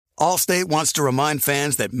Allstate wants to remind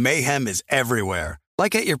fans that mayhem is everywhere,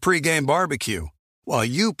 like at your pregame barbecue. While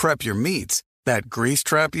you prep your meats, that grease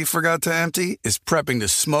trap you forgot to empty is prepping to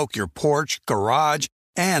smoke your porch, garage,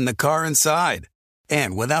 and the car inside.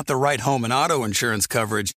 And without the right home and auto insurance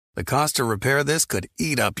coverage, the cost to repair this could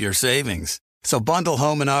eat up your savings. So bundle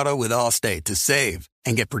home and auto with Allstate to save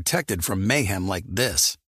and get protected from mayhem like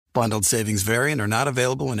this. Bundled savings vary and are not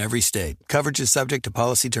available in every state. Coverage is subject to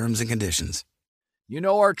policy terms and conditions. You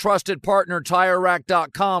know our trusted partner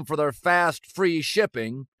TireRack.com for their fast, free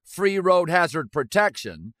shipping, free road hazard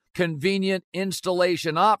protection, convenient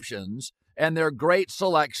installation options, and their great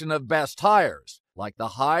selection of best tires, like the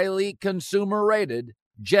highly consumer-rated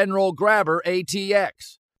General Grabber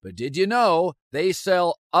ATX. But did you know they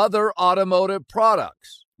sell other automotive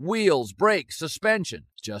products? Wheels, brakes, suspension,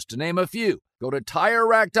 just to name a few. Go to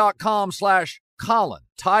TireRack.com/Colin.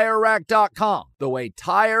 TireRack.com, the way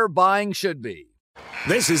tire buying should be.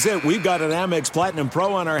 This is it. We've got an Amex Platinum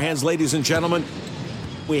Pro on our hands, ladies and gentlemen.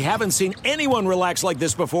 We haven't seen anyone relax like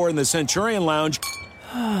this before in the Centurion Lounge.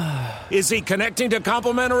 Is he connecting to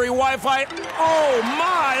complimentary Wi-Fi? Oh,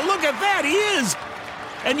 my. Look at that. He is.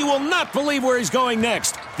 And you will not believe where he's going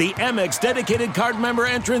next. The Amex dedicated card member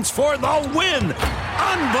entrance for the win.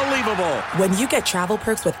 Unbelievable. When you get travel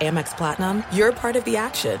perks with Amex Platinum, you're part of the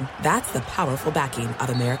action. That's the powerful backing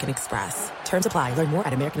of American Express. Terms apply. Learn more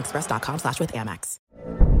at americanexpress.com/withAmex.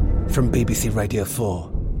 From BBC Radio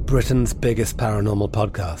 4, Britain's biggest paranormal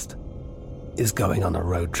podcast is going on a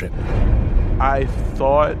road trip. I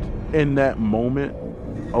thought in that moment,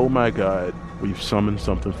 oh my God, we've summoned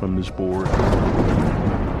something from this board.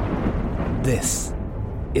 This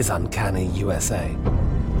is Uncanny USA.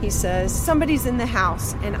 He says, somebody's in the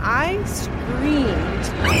house, and I screamed.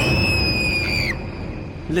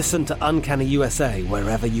 Listen to Uncanny USA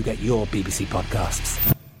wherever you get your BBC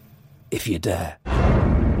podcasts, if you dare.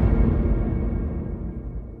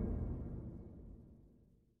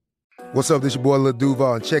 What's up, this your boy Lil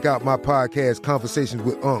Duval, and check out my podcast, Conversations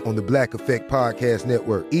with Unc, on the Black Effect Podcast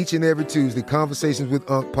Network. Each and every Tuesday, Conversations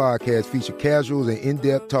with Unc podcast feature casuals and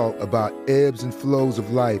in-depth talk about ebbs and flows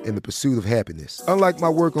of life and the pursuit of happiness. Unlike my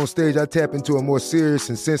work on stage, I tap into a more serious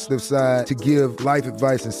and sensitive side to give life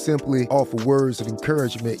advice and simply offer words of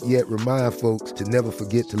encouragement, yet remind folks to never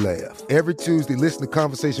forget to laugh. Every Tuesday, listen to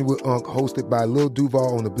Conversations with Unc, hosted by Lil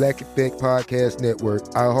Duval on the Black Effect Podcast Network,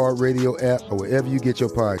 iHeartRadio app, or wherever you get your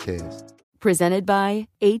podcasts. Presented by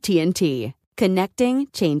AT&T. Connecting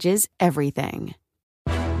changes everything.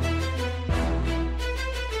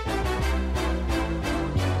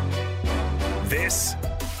 This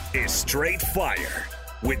is Straight Fire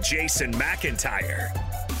with Jason McIntyre.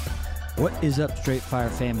 What is up, Straight Fire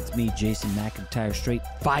fam? It's me, Jason McIntyre. Straight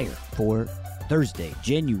Fire for Thursday,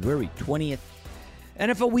 January 20th.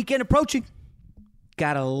 NFL weekend approaching.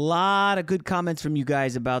 Got a lot of good comments from you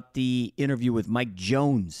guys about the interview with Mike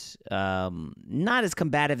Jones. Not as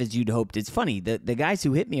combative as you'd hoped. It's funny. The guys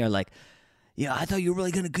who hit me are like, yeah, I thought you were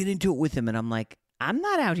really going to get into it with him. And I'm like, I'm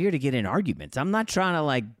not out here to get in arguments. I'm not trying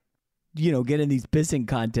to, get in these pissing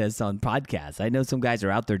contests on podcasts. I know some guys are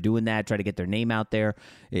out there doing that, try to get their name out there.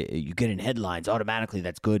 You get in headlines automatically.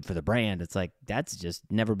 That's good for the brand. It's like, that's just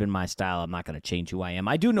never been my style. I'm not going to change who I am.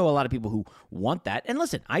 I do know a lot of people who want that. And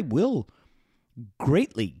listen, I will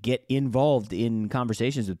greatly get involved in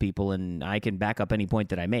conversations with people, and I can back up any point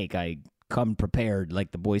that I make. I come prepared,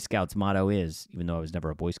 like the Boy Scouts motto is, even though I was never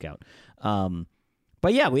a Boy Scout.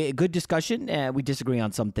 But yeah, we had a good discussion. We disagree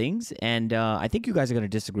on some things, and I think you guys are going to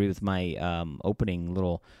disagree with my opening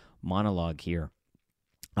little monologue here.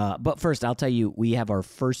 But first, I'll tell you, we have our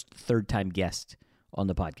first third-time guest on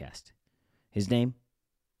the podcast. His name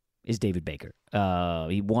is David Baker.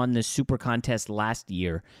 He won the Super Contest last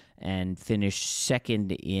year and finished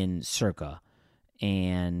second in Circa.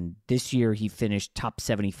 And this year he finished top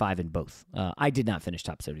 75 in both. I did not finish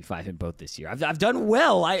top 75 in both this year. I've done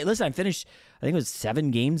well. I finished, I think it was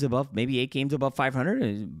 7 games above, maybe 8 games above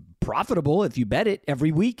 500. Profitable if you bet it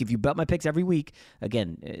every week. If you bet my picks every week.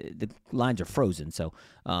 Again, the lines are frozen. So,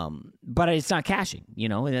 but it's not cashing,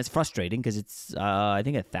 and that's frustrating because it's, I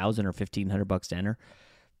think $1,000 or $1,500 to enter.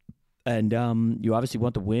 And you obviously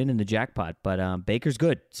want the win and the jackpot, but Baker's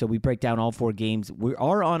good. So we break down all 4 games. We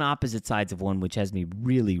are on opposite sides of one, which has me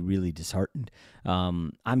really, really disheartened.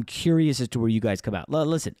 I'm curious as to where you guys come out.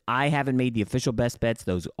 Listen, I haven't made the official best bets.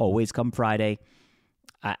 Those always come Friday.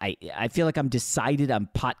 I feel like I'm decided. I'm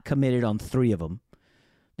pot committed on 3 of them.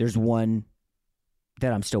 There's one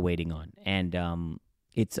that I'm still waiting on, and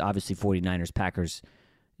it's obviously 49ers, Packers.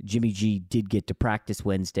 Jimmy G did get to practice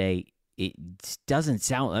Wednesday. It doesn't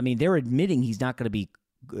sound, they're admitting he's not going to be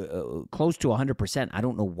close to 100%. I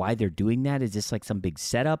don't know why they're doing that. Is this like some big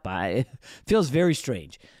setup? It feels very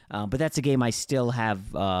strange. But that's a game I still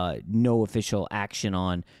have no official action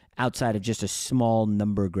on outside of just a small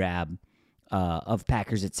number grab of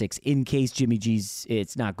Packers at 6 in case Jimmy G's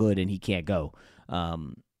it's not good and he can't go.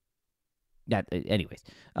 Anyways,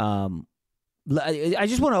 I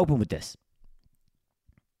just want to open with this.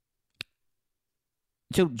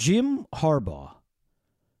 So Jim Harbaugh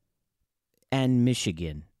and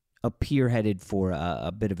Michigan appear headed for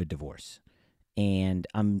a bit of a divorce. And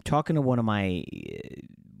I'm talking to one of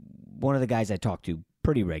the guys I talk to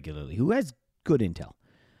pretty regularly who has good intel.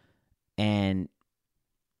 And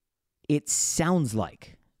it sounds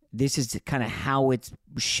like this is kind of how it's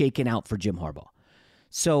shaken out for Jim Harbaugh.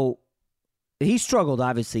 So he struggled,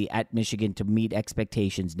 obviously, at Michigan to meet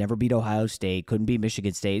expectations, never beat Ohio State, couldn't beat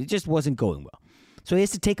Michigan State. It just wasn't going well. So he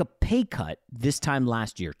has to take a pay cut this time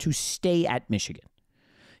last year to stay at Michigan.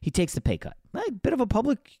 He takes the pay cut. A bit of a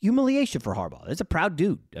public humiliation for Harbaugh. He's a proud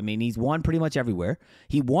dude. I mean, he's won pretty much everywhere.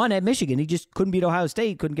 He won at Michigan. He just couldn't beat Ohio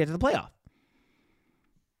State, couldn't get to the playoff.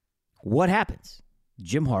 What happens?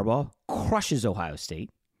 Jim Harbaugh crushes Ohio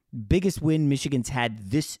State. Biggest win Michigan's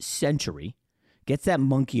had this century. Gets that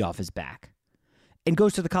monkey off his back. And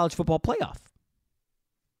goes to the college football playoff.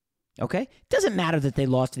 Okay? Doesn't matter that they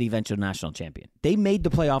lost to the eventual national champion. They made the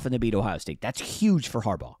playoff and they beat Ohio State. That's huge for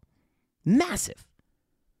Harbaugh. Massive.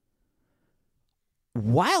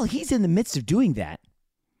 While he's in the midst of doing that,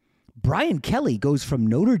 Brian Kelly goes from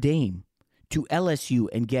Notre Dame to LSU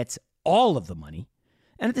and gets all of the money.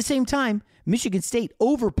 And at the same time, Michigan State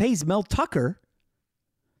overpays Mel Tucker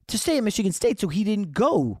to stay at Michigan State so he didn't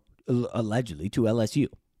go, allegedly, to LSU.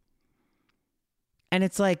 And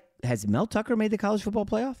it's like, has Mel Tucker made the college football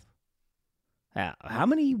playoff? How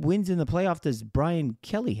many wins in the playoff does Brian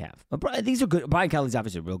Kelly have? These are good. Brian Kelly's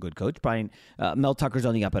obviously a real good coach. Mel Tucker's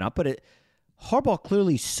on the up and up. But Harbaugh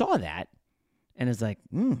clearly saw that and is like,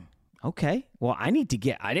 okay, well, I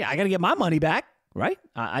got to get my money back, right?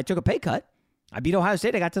 I took a pay cut. I beat Ohio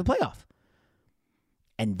State. I got to the playoff.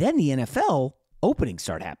 And then the NFL openings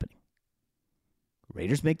start happening.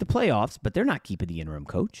 Raiders make the playoffs, but they're not keeping the interim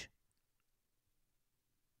coach.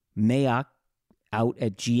 Mayock out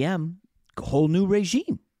at GM, whole new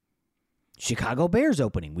regime. Chicago Bears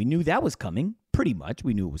opening. We knew that was coming. Pretty much.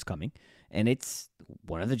 We knew it was coming. And it's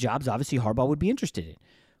one of the jobs, obviously, Harbaugh would be interested in.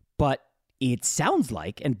 But it sounds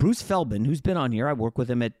like, and Bruce Feldman, who's been on here, I work with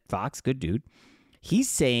him at Fox, good dude, he's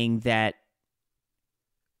saying that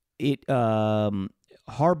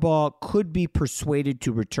Harbaugh could be persuaded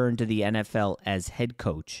to return to the NFL as head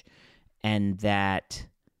coach, and that,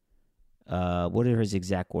 what are his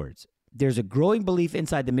exact words? There's a growing belief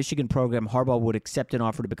inside the Michigan program Harbaugh would accept an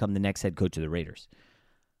offer to become the next head coach of the Raiders.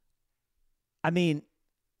 I mean,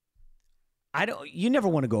 you never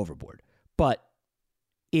want to go overboard, but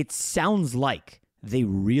it sounds like they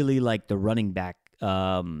really like the running back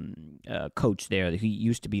coach there. He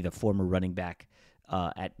used to be the former running back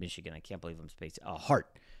at Michigan. I can't believe I'm spacing. Hart.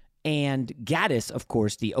 And Gaddis, of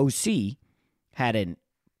course, the OC, had a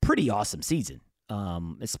pretty awesome season,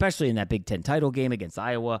 especially in that Big Ten title game against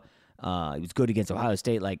Iowa. He was good against Ohio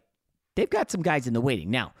State. Like, they've got some guys in the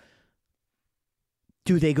waiting. Now,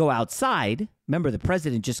 do they go outside? Remember, the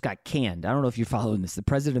president just got canned. I don't know if you're following this. The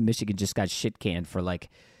president of Michigan just got shit canned for,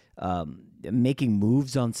 making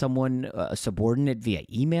moves on someone, a subordinate, via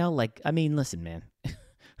email. Like, I mean, listen, man.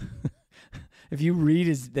 If you read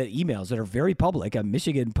the emails that are very public at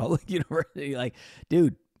Michigan Public University, like,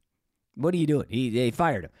 dude, what are you doing? They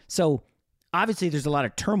fired him. So, obviously, there's a lot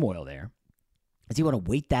of turmoil there. Does he want to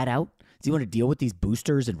wait that out? Does he want to deal with these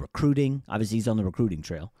boosters and recruiting? Obviously, he's on the recruiting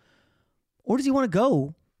trail. Or does he want to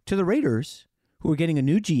go to the Raiders, who are getting a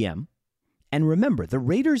new GM? And remember, the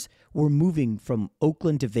Raiders were moving from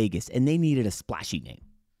Oakland to Vegas, and they needed a splashy name.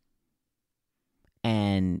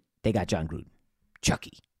 And they got John Gruden.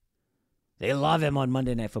 Chucky. They love him on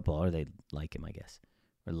Monday Night Football, or they like him, I guess,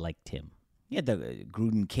 or liked him. He had the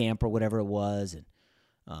Gruden camp or whatever it was, and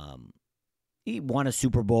he won a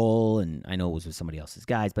Super Bowl, and I know it was with somebody else's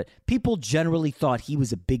guys, but people generally thought he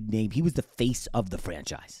was a big name. He was the face of the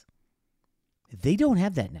franchise. They don't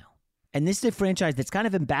have that now. And this is a franchise that's kind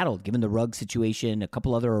of embattled, given the Ruggs situation, a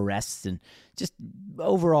couple other arrests, and just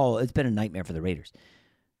overall, it's been a nightmare for the Raiders.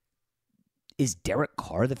 Is Derek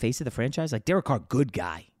Carr the face of the franchise? Like, Derek Carr, good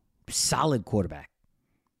guy. Solid quarterback.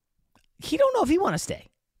 He don't know if he want to stay.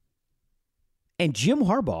 And Jim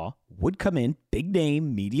Harbaugh would come in, big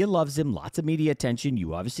name, media loves him, lots of media attention.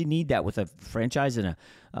 You obviously need that with a franchise in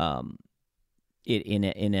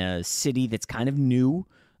a city that's kind of new.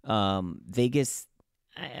 Vegas,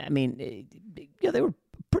 I mean, they were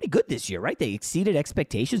pretty good this year, right? They exceeded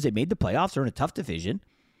expectations. They made the playoffs. They're in a tough division.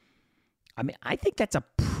 I mean, I think that's a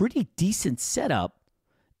pretty decent setup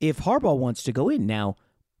if Harbaugh wants to go in. Now,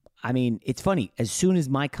 I mean, it's funny. As soon as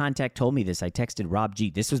my contact told me this, I texted Rob G.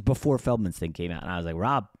 This was before Feldman's thing came out. And I was like,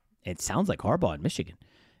 Rob, it sounds like Harbaugh in Michigan.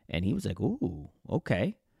 And he was like, ooh,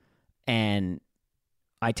 okay. And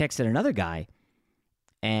I texted another guy,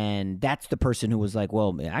 and that's the person who was like,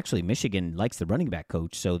 well, actually, Michigan likes the running back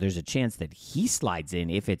coach, so there's a chance that he slides in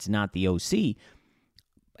if it's not the OC.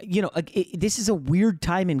 You know, this is a weird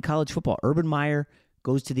time in college football. Urban Meyer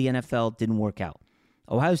goes to the NFL, didn't work out.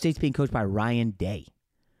 Ohio State's being coached by Ryan Day.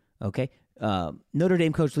 Okay? Notre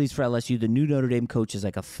Dame coach leaves for LSU. The new Notre Dame coach is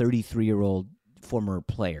like a 33-year-old former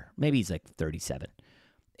player. Maybe he's like 37.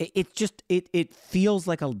 It feels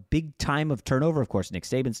like a big time of turnover. Of course, Nick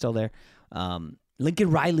Saban's still there. Lincoln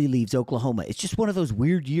Riley leaves Oklahoma. It's just one of those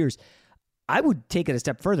weird years. I would take it a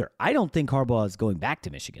step further. I don't think Harbaugh is going back to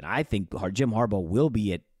Michigan. I think Jim Harbaugh will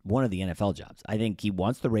be at one of the NFL jobs. I think he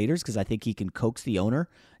wants the Raiders because I think he can coax the owner,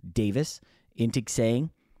 Davis, into saying,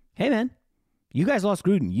 hey, man, you guys lost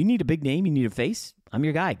Gruden. You need a big name. You need a face. I'm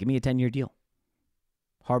your guy. Give me a 10-year deal.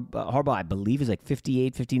 Harbaugh, I believe, is like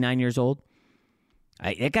 58, 59 years old.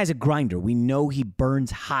 That guy's a grinder. We know he burns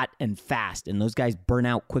hot and fast, and those guys burn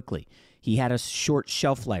out quickly. He had a short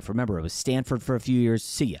shelf life. Remember, it was Stanford for a few years,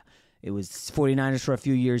 see ya. It was 49ers for a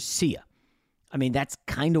few years, see ya. I mean, that's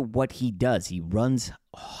kind of what he does. He runs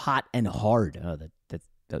hot and hard.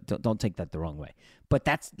 Don't take that the wrong way. But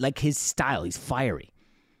that's like his style. He's fiery.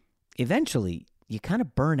 Eventually, you kind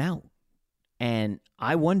of burn out. And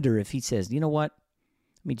I wonder if he says, you know what?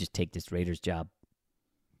 Let me just take this Raiders job.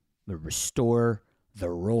 Restore the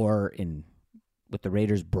roar with the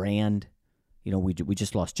Raiders brand. You know, we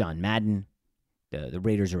just lost John Madden. The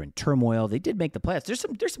Raiders are in turmoil. They did make the playoffs. There's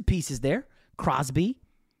some pieces there. Crosby,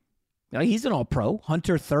 he's an all-pro.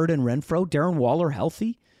 Hunter third and Renfro. Darren Waller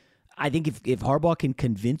healthy. I think if Harbaugh can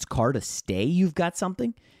convince Carr to stay, you've got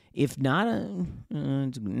something. If not,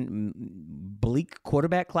 bleak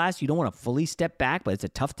quarterback class. You don't want to fully step back, but it's a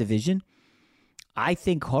tough division. I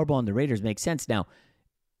think Harbaugh and the Raiders make sense. Now,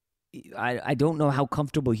 I don't know how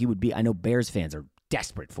comfortable he would be. I know Bears fans are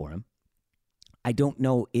desperate for him. I don't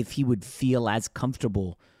know if he would feel as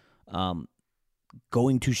comfortable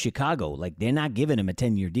going to Chicago. Like, they're not giving him a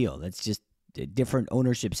 10-year deal. That's just a different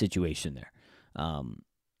ownership situation there.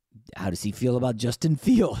 How does he feel about Justin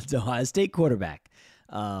Fields, Ohio State quarterback,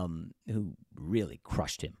 who really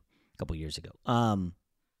crushed him a couple years ago?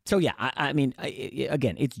 So, yeah, I mean,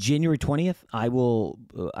 again, it's January 20th.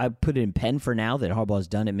 I put it in pen for now that Harbaugh's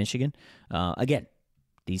done at Michigan. Again,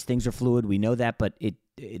 these things are fluid. We know that, but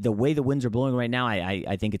the way the winds are blowing right now,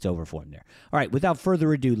 I think it's over for him there. All right, without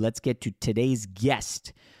further ado, let's get to today's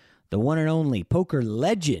guest, the one and only poker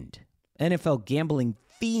legend, NFL gambling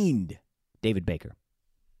fiend, David Baker.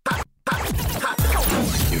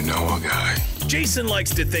 You know a guy. Jason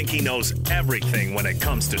likes to think he knows everything when it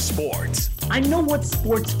comes to sports. I know what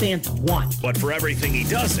sports fans want. But for everything he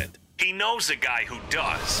doesn't, he knows a guy who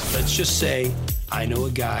does. Let's just say I know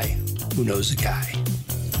a guy who knows a guy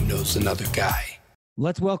who knows another guy.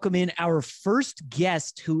 Let's welcome in our first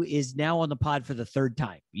guest who is now on the pod for the third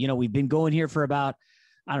time. You know, we've been going here for about,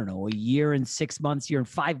 I don't know, a year and 6 months, year and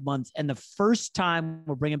 5 months. And the first time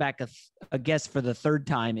we're bringing back a guest for the third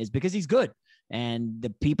time is because he's good. And the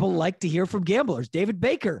people like to hear from gamblers. David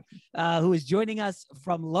Baker, who is joining us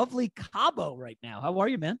from lovely Cabo right now. How are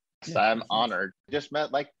you, man? I'm honored. Just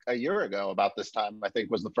met like a year ago about this time, I think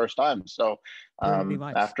was the first time. So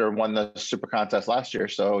after won the super contest last year.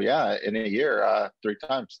 So yeah, in a year, 3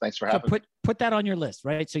 times. Thanks for having me. Put that on your list,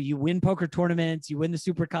 right? So you win poker tournaments, you win the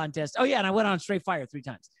super contest. Oh yeah. And I went on Straight Fire 3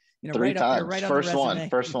 times. You know, 3 times. Right first on the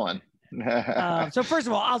first one. So first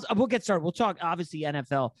of all, we'll get started. We'll talk obviously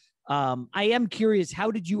NFL. I am curious,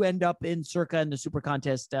 how did you end up in Circa and the super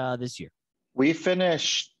contest this year? We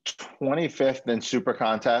finished 25th in super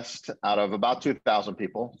contest out of about 2,000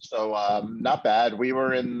 people. So not bad. We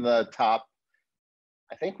were in the top.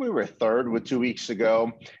 I think we were 3rd with 2 weeks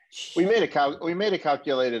ago. We made a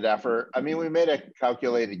calculated effort. I mean, we made a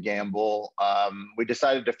calculated gamble. We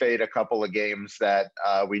decided to fade a couple of games that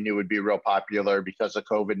we knew would be real popular because of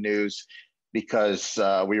COVID news, because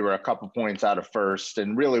we were a couple points out of first.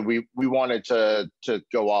 And really, we wanted to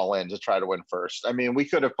go all in to try to win first. I mean, we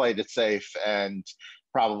could have played it safe and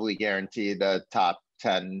probably guaranteed a top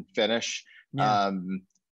 10 finish. Yeah.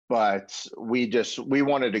 But we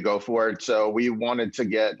wanted to go for it. So we wanted to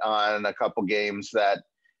get on a couple games that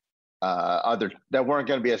weren't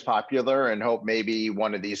going to be as popular, and hope maybe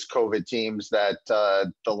one of these COVID teams that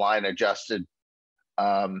the line adjusted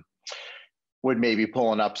would maybe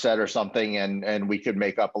pull an upset or something, and we could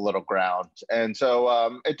make up a little ground. And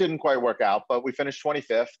so it didn't quite work out, but we finished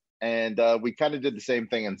 25th, and we kind of did the same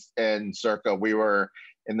thing in Circa. We were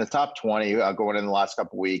in the top 20 going in the last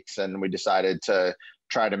couple of weeks, and we decided to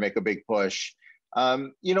try to make a big push.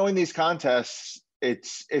 In these contests,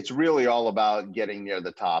 it's really all about getting near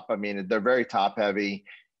the top. I mean, they're very top heavy,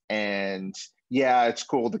 and yeah, it's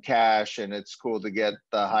cool to cash and it's cool to get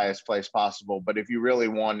the highest place possible. But if you really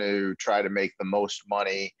want to try to make the most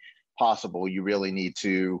money possible, you really need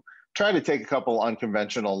to try to take a couple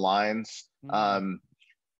unconventional lines. When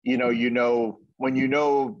you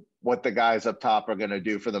know what the guys up top are going to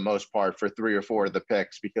do for the most part for 3 or 4 of the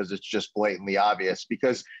picks, because it's just blatantly obvious.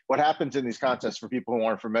 Because what happens in these contests, for people who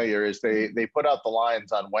aren't familiar, is they put out the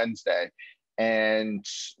lines on Wednesday. And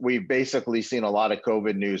we've basically seen a lot of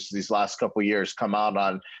COVID news these last couple of years come out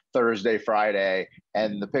on Thursday, Friday,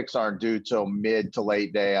 and the picks aren't due till mid to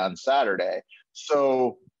late day on Saturday.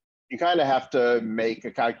 So you kind of have to make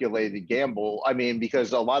a calculated gamble. I mean,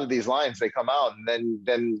 because a lot of these lines, they come out and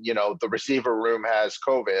then the receiver room has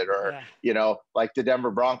COVID, or, like the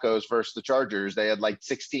Denver Broncos versus the Chargers, they had like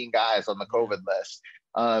 16 guys on the COVID list.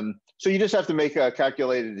 So you just have to make a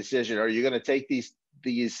calculated decision. Are you going to take these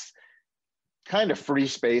kind of free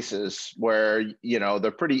spaces where,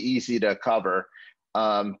 they're pretty easy to cover.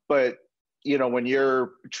 But, when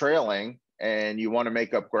you're trailing and you want to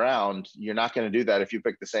make up ground, you're not going to do that if you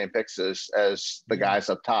pick the same picks as the guys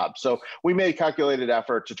up top. So we made a calculated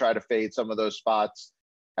effort to try to fade some of those spots.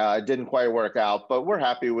 It didn't quite work out, but we're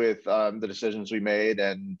happy with the decisions we made.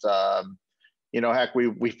 And, heck,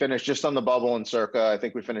 we finished just on the bubble in Circa. I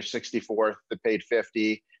think we finished 64th. That paid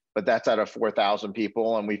 50. But that's out of 4,000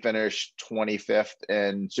 people. And we finished 25th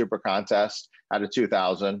in Super Contest out of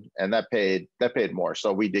 2,000. And that paid more.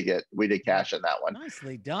 So we did cash in that one.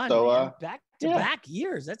 Nicely done. So back to back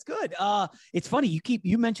years. That's good. It's funny.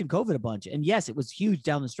 You mentioned COVID a bunch, and yes, it was huge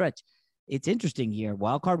down the stretch. It's interesting here.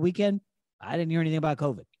 Wild card weekend, I didn't hear anything about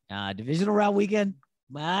COVID. Divisional round weekend,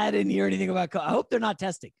 I didn't hear anything about COVID. I hope they're not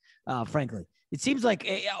testing, frankly. It seems like,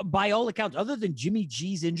 by all accounts, other than Jimmy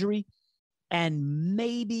G's injury, and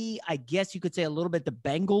maybe, I guess you could say a little bit the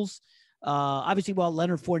Bengals. Obviously,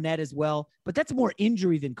 Leonard Fournette as well. But that's more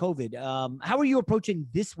injury than COVID. How are you approaching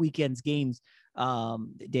this weekend's games,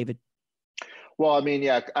 David? Well, I mean,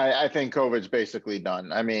 yeah, I think COVID's basically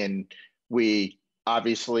done. I mean,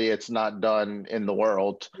 obviously it's not done in the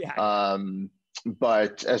world. Yeah.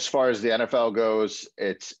 But as far as the NFL goes,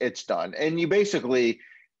 it's done. And you basically –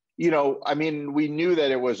 I mean, we knew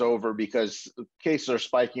that it was over because cases are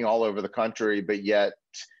spiking all over the country, but yet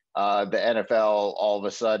the NFL, all of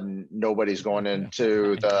a sudden, nobody's going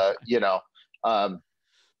into the,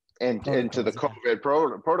 into the COVID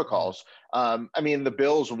protocols. I mean, the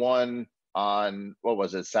Bills won on, what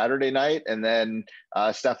was it, Saturday night? And then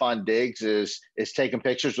Stephon Diggs is taking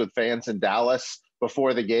pictures with fans in Dallas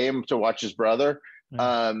before the game to watch his brother,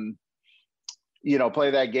 play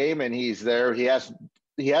that game. And he's there. He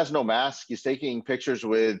has no mask. He's taking pictures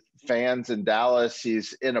with fans in Dallas.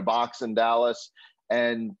 He's in a box in Dallas.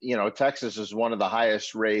 And, Texas is one of the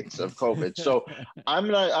highest rates of COVID. So I'm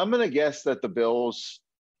going to guess that the Bills,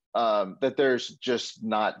 that there's just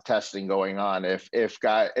not testing going on. If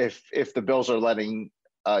the Bills are letting,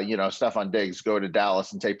 Stephon Diggs go to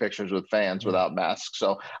Dallas and take pictures with fans without masks.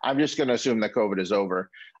 So I'm just going to assume that COVID is over.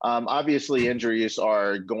 Obviously injuries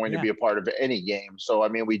are going to be a part of any game. So, I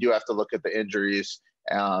mean, we do have to look at the injuries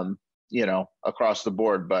across the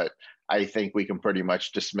board, but I think we can pretty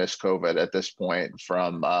much dismiss COVID at this point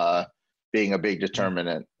from being a big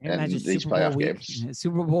determinant in these playoff games.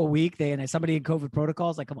 Super Bowl week, and somebody in COVID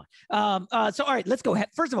protocols, like, come on. So, all right, let's go.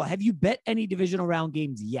 First of all, have you bet any divisional round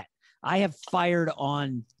games yet? I have fired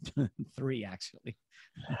on 3, actually.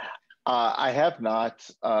 I have not.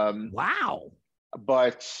 Wow.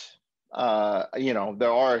 But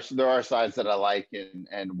there are sides that I like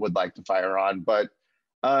and would like to fire on, but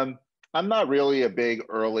I'm not really a big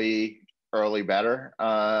early bettor.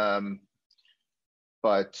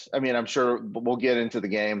 But I mean, I'm sure we'll get into the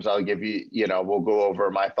games. I'll give you, we'll go over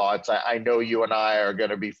my thoughts. I know you and I are going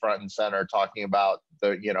to be front and center talking about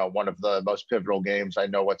one of the most pivotal games. I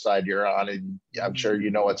know what side you're on, and I'm sure you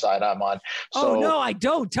know what side I'm on. So, no, I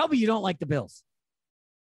don't. Tell me you don't like the Bills.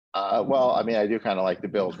 Well, I mean, I do kind of like the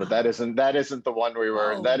Bills, but that isn't the one we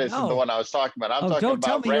were. The one I was talking about. I'm talking don't about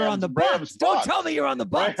tell me Rams, you're on the Bucks. Rams, don't tell me you're on the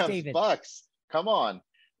Bucks, Rams, David. Bucks. Come on.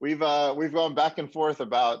 We've gone back and forth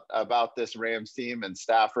about this Rams team and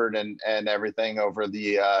Stafford and everything over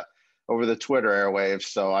the Twitter airwaves.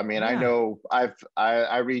 So I mean, I know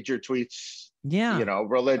I read your tweets,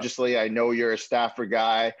 religiously. I know you're a Stafford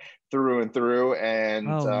guy through and through,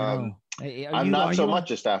 and I'm not so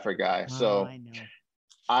much a Stafford guy. So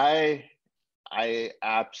I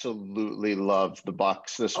absolutely love the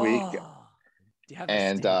Bucs this week.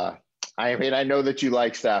 And I know that you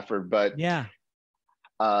like Stafford, but yeah,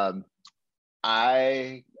 I'm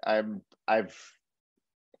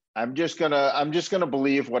just gonna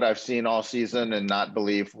believe what I've seen all season and not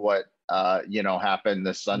believe what happened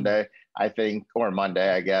this Sunday, I think, or Monday,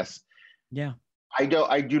 I guess. Yeah. I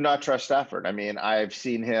do not trust Stafford. I mean, I've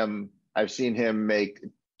seen him make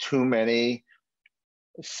too many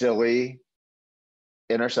silly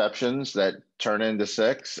interceptions that turn into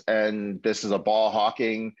 6, and this is a ball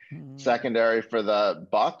hawking secondary for the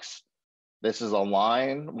Bucs. This is a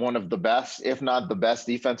line, one of the best, if not the best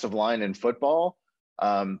defensive line in football.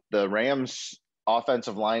 The Rams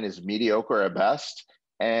offensive line is mediocre at best.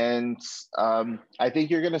 And I think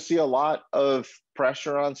you're going to see a lot of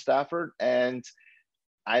pressure on Stafford, and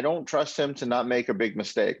I don't trust him to not make a big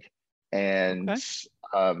mistake. And,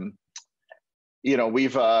 I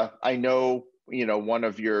know, one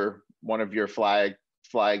of your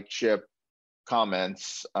flagship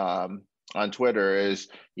comments on Twitter is,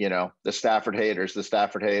 the Stafford haters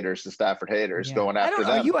going after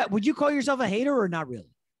them. Would you call yourself a hater or not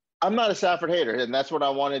really? I'm not a Stafford hater, and that's what I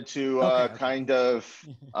wanted to kind of,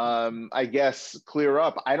 I guess, clear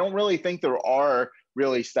up. I don't really think there are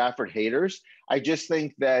really Stafford haters. I just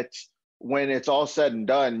think that when it's all said and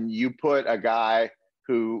done, you put a guy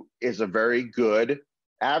who is a very good,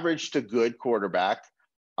 average to good quarterback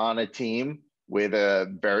on a team with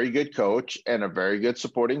a very good coach and a very good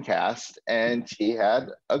supporting cast, and he had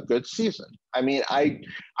a good season. I mean, I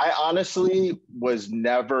honestly was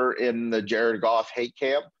never in the Jared Goff hate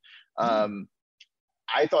camp.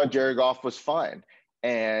 I thought Jared Goff was fine.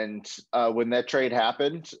 And when that trade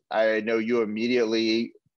happened, I know you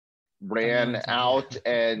immediately ran out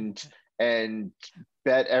and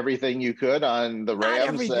bet everything you could on the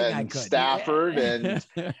Rams and Stafford and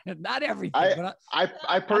not everything.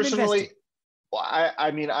 I personally, I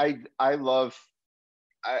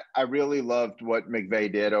really loved what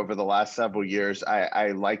McVay did over the last several years. I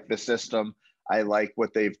like the system. I like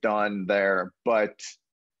what they've done there, but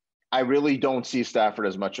I really don't see Stafford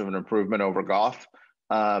as much of an improvement over Goff.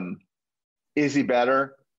 Is he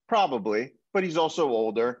better? Probably, but he's also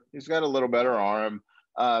older. He's got a little better arm.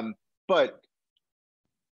 But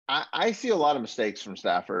I see a lot of mistakes from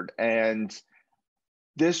Stafford, and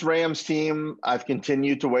this Rams team, I've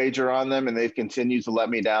continued to wager on them, and they've continued to let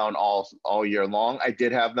me down all year long. I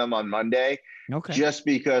did have them on Monday, just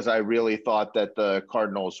because I really thought that the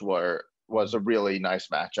Cardinals was a really nice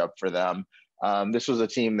matchup for them. This was a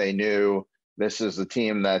team they knew. This is a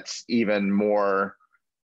team that's even more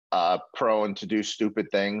prone to do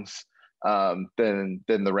stupid things than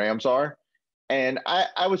the Rams are. And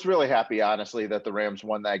I was really happy, honestly, that the Rams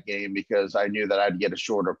won that game, because I knew that I'd get a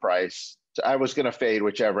shorter price. So I was going to fade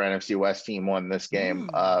whichever NFC West team won this game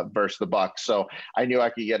versus the Bucs. So I knew I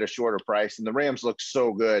could get a shorter price. And the Rams looked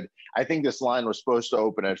so good. I think this line was supposed to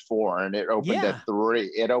open at 4, and it opened at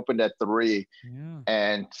 3. It opened at 3. Yeah.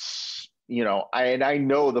 And I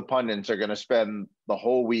know the pundits are going to spend the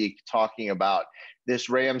whole week talking about this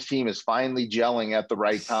Rams team is finally gelling at the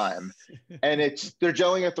right time. And they're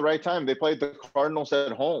gelling at the right time. They played the Cardinals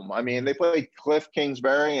at home. I mean, they played Cliff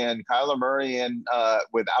Kingsbury and Kyler Murray and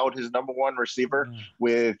without his number one receiver,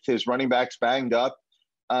 with his running backs banged up.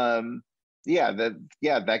 That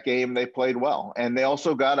game they played well. And they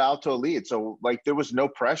also got out to a lead. So, there was no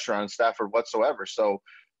pressure on Stafford whatsoever. So,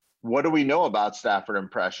 what do we know about Stafford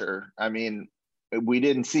and pressure? I mean, we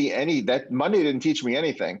didn't see any. That Monday didn't teach me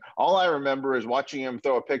anything. All I remember is watching him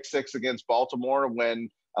throw a pick 6 against Baltimore when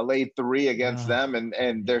I laid 3 against them,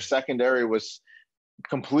 and their secondary was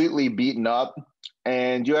completely beaten up.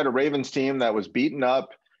 And you had a Ravens team that was beaten up,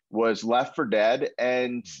 was left for dead,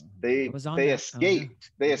 and they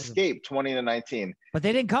escaped. They escaped 20-19. But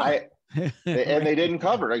they didn't cover. They didn't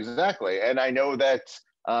cover, exactly. And I know that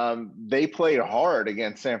they played hard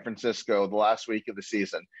against San Francisco the last week of the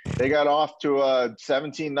season. They got off to a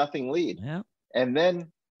 17-0 lead. Yeah. And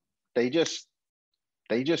then they just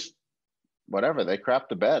whatever, they crapped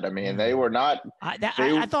the bed. I mean, they were not they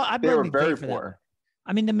were very poor.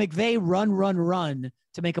 I mean, the McVay run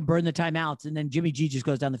to make them burn the timeouts, and then Jimmy G just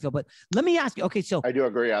goes down the field. But let me ask you. Okay, so I do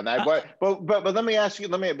agree on that. But let me ask you.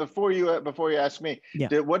 Before you ask me,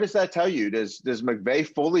 what does that tell you? Does McVay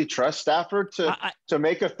fully trust Stafford to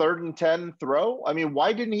make a 3rd and 10 throw? I mean,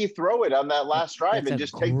 why didn't he throw it on that last drive and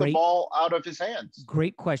just take the ball out of his hands?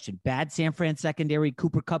 Great question. Bad San Fran secondary.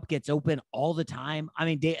 Cooper Kupp gets open all the time. I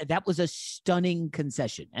mean, that was a stunning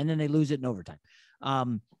concession, and then they lose it in overtime.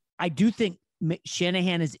 I do think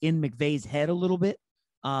Shanahan is in McVay's head a little bit.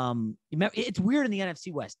 It's weird in the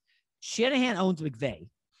NFC West. Shanahan owns McVay.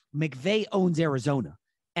 McVay owns Arizona.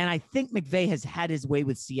 And I think McVay has had his way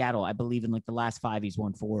with Seattle. I believe in like the last 5, he's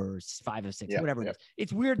won 4 or 5 or 6, whatever it is.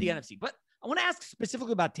 It's weird, the NFC. But I want to ask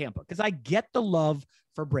specifically about Tampa because I get the love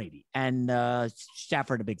for Brady and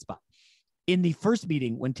Stafford a big spot. In the first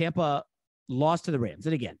meeting when Tampa lost to the Rams,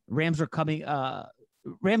 and again, Rams are coming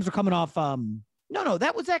off.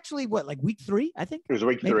 That was actually like week 3, I think. It was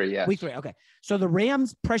week 3, yeah. Week 3, okay. So the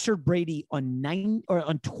Rams pressured Brady on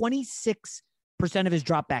 26% of his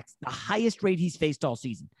dropbacks, the highest rate he's faced all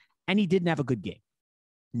season, and he didn't have a good game.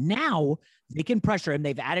 Now they can pressure him.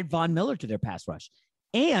 They've added Von Miller to their pass rush.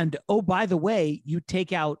 And, oh, by the way, you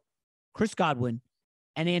take out Chris Godwin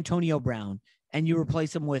and Antonio Brown, and you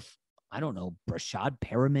replace them with, I don't know, Brashad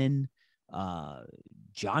Perriman,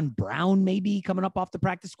 John Brown maybe coming up off the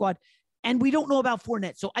practice squad. And we don't know about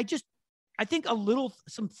Fournette. So I think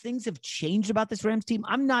some things have changed about this Rams team.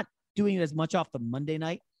 I'm not doing it as much off the Monday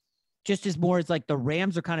night, just as more as like the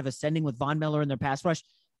Rams are kind of ascending with Von Miller in their pass rush.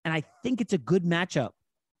 And I think it's a good matchup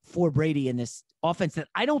for Brady in this offense that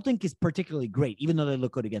I don't think is particularly great, even though they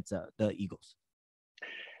look good against the Eagles.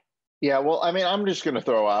 Yeah, well, I mean, I'm just going to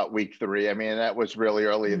throw out week 3. I mean, that was really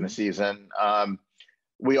early in the season.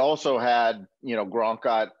 We also had, Gronk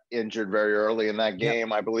got injured very early in that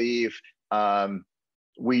game, I believe.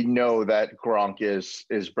 We know that Gronk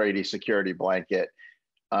is Brady's security blanket.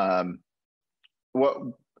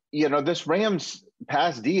 This Rams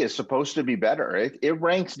pass D is supposed to be better. It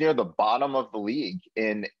ranks near the bottom of the league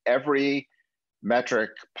in every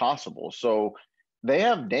metric possible. So they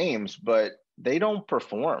have names, but they don't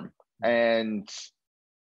perform. And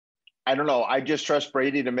I don't know. I just trust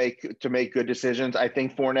Brady to make good decisions. I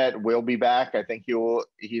think Fournette will be back. I think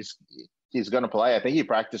he's going to play. I think he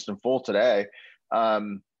practiced in full today.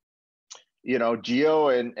 Gio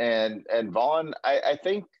and Vaughn, I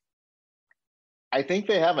think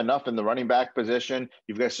they have enough in the running back position.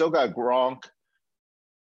 You've still got Gronk,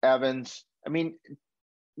 Evans. I mean,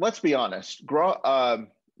 let's be honest.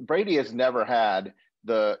 Brady has never had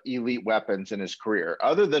the elite weapons in his career,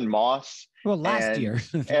 other than Moss. Well, last year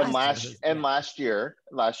he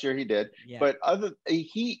did. Yeah. But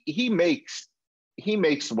he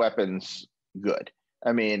makes weapons good.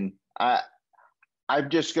 I mean, I'm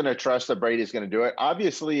just going to trust that Brady's going to do it.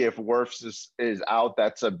 Obviously, if Wirfs is out,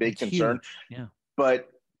 that's a big concern. Huge. Yeah. But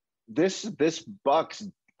this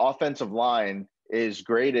Bucs offensive line is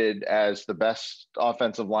graded as the best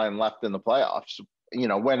offensive line left in the playoffs,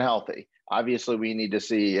 when healthy. Obviously, we need to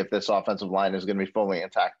see if this offensive line is going to be fully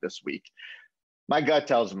intact this week. My gut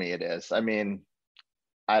tells me it is. I mean,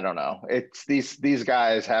 I don't know. It's these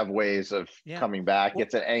guys have ways of coming back.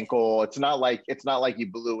 It's an ankle. It's not like you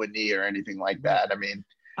blew a knee or anything like that. I mean,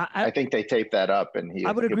 I think they taped that up, and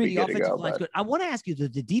I would agree. The offensive line's good. I want to ask you, the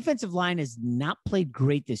defensive line has not played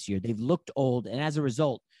great this year. They've looked old, and as a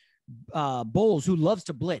result, Bowles, who loves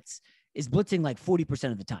to blitz, is blitzing like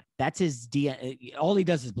 40% of the time. That's his all he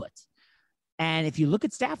does is blitz. And if you look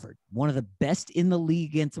at Stafford, one of the best in the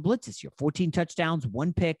league against the blitz this year, 14 touchdowns,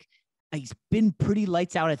 1 pick. He's been pretty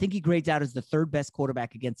lights out. I think he grades out as the 3rd best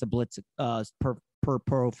quarterback against the blitz per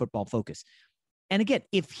Pro Football Focus. And again,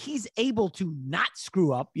 if he's able to not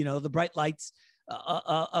screw up, the bright lights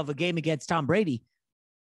of a game against Tom Brady,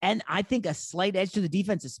 and I think a slight edge to the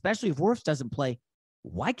defense, especially if Wirfs doesn't play,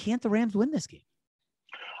 why can't the Rams win this game?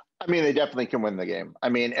 I mean, they definitely can win the game. I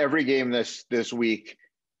mean, every game this week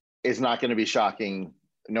is not going to be shocking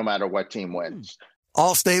no matter what team wins.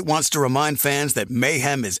 Allstate wants to remind fans that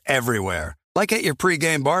mayhem is everywhere, like at your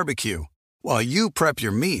pregame barbecue. While you prep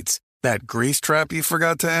your meats, that grease trap you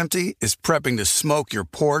forgot to empty is prepping to smoke your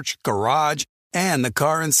porch, garage, and the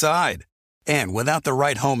car inside. And without the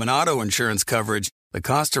right home and auto insurance coverage, the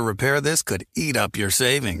cost to repair this could eat up your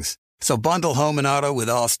savings. So bundle home and auto with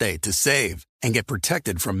Allstate to save and get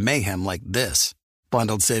protected from mayhem like this.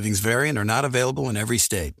 Bundled savings vary and are not available in every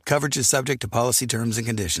state. Coverage is subject to policy terms and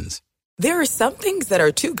conditions. There are some things that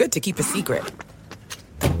are too good to keep a secret.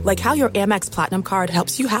 Like how your Amex Platinum card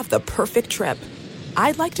helps you have the perfect trip.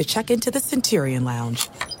 I'd like to check into the Centurion Lounge.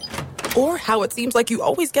 Or how it seems like you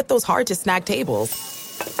always get those hard-to-snag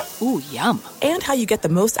tables. Ooh, yum. And how you get the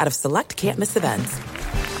most out of select can't-miss events.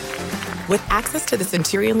 With access to the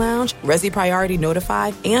Centurion Lounge, Resi Priority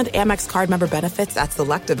Notified, and Amex card member benefits at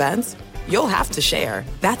select events, you'll have to share.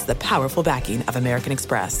 That's the powerful backing of American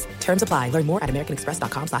Express. Terms apply. Learn more at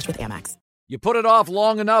americanexpress.com/withAmex. You put it off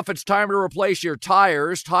long enough, it's time to replace your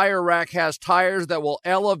tires. Tire Rack has tires that will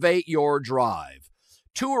elevate your drive.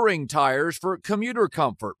 Touring tires for commuter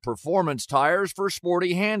comfort, performance tires for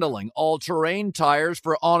sporty handling, all-terrain tires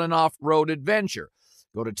for on and off-road adventure.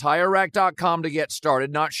 Go to TireRack.com to get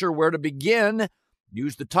started. Not sure where to begin?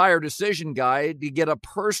 Use the Tire Decision Guide to get a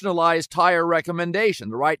personalized tire recommendation.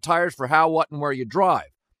 The right tires for how, what, and where you drive.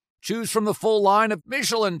 Choose from the full line of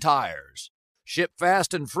Michelin tires. Ship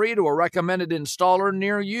fast and free to a recommended installer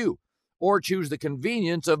near you. Or choose the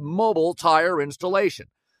convenience of mobile tire installation.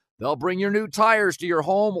 They'll bring your new tires to your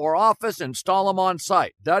home or office, install them on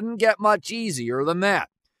site. Doesn't get much easier than that.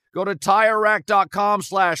 Go to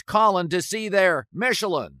TireRack.com/Colin to see their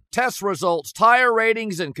Michelin, test results, tire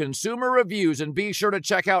ratings, and consumer reviews, and be sure to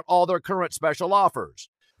check out all their current special offers.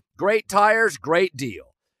 Great tires, great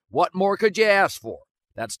deal. What more could you ask for?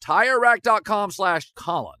 That's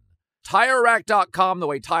TireRack.com/Colin. TireRack.com, the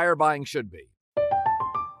way tire buying should be.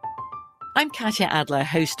 I'm Katya Adler,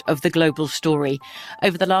 host of The Global Story.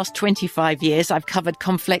 Over the last 25 years, I've covered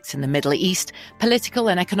conflicts in the Middle East, political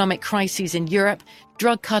and economic crises in Europe,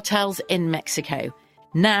 drug cartels in Mexico.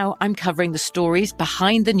 Now I'm covering the stories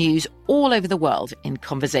behind the news all over the world in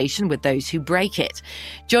conversation with those who break it.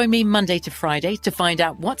 Join me Monday to Friday to find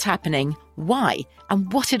out what's happening, why,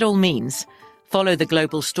 and what it all means. Follow The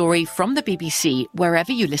Global Story from the BBC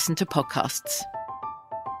wherever you listen to podcasts.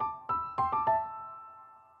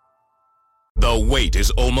 The wait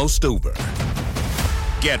is almost over.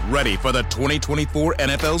 Get ready for the 2024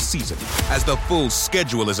 NFL season as the full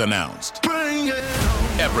schedule is announced.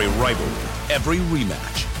 Every rivalry, every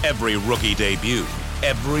rematch, every rookie debut,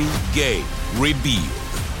 every game revealed.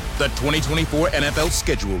 The 2024 NFL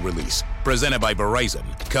schedule release, presented by Verizon,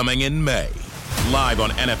 coming in May. Live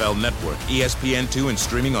on NFL Network, ESPN2, and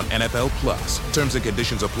streaming on NFL Plus. Terms and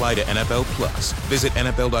conditions apply to NFL Plus. Visit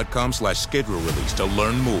NFL.com/schedule release to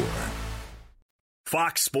learn more.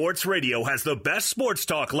 Fox Sports Radio has the best sports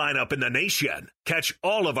talk lineup in the nation. Catch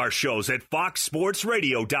all of our shows at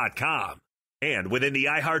foxsportsradio.com. And within the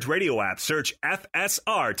iHeartRadio app, search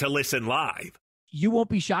FSR to listen live. You won't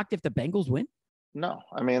be shocked if the Bengals win? No,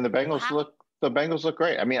 I mean the Bengals look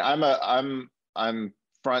great. I mean, I'm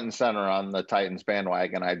front and center on the Titans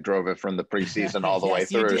bandwagon. I drove it from the preseason all the way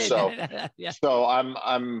through. So Yeah. so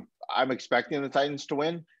I'm expecting the Titans to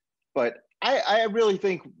win, but I really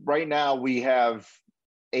think right now we have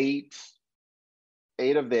eight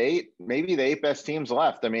of the eight, maybe the 8 best teams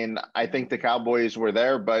left. I mean, I think the Cowboys were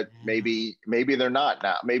there, but maybe they're not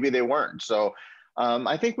now. Maybe they weren't. So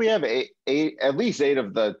I think we have at least eight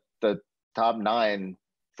of the top 9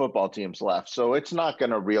 football teams left. So it's not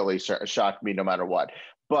going to really shock me no matter what.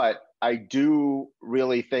 But I do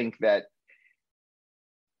really think that.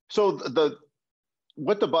 So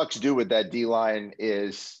what the Bucs do with that D-line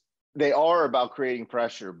is they are about creating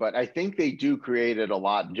pressure, but I think they do create it a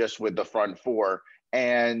lot just with the front four.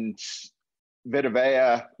 And Vita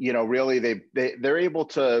Vea, really they're able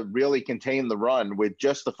to really contain the run with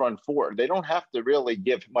just the front four. They don't have to really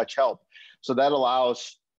give much help. So that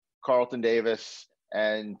allows Carlton Davis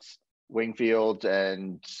and Wingfield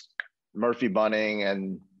and Murphy Bunning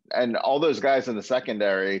and all those guys in the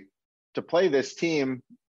secondary to play this team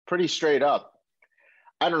pretty straight up.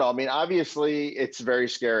 I don't know. I mean, obviously it's very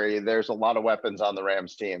scary. There's a lot of weapons on the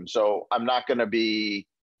Rams team. So I'm not going to be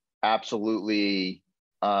absolutely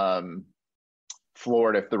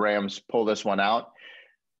floored if the Rams pull this one out.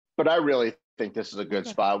 But I really think this is a good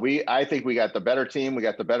spot. I think we got the better team. We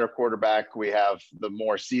got the better quarterback. We have the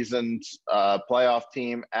more seasoned playoff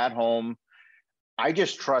team at home. I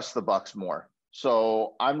just trust the Bucs more.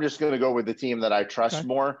 So I'm just going to go with the team that I trust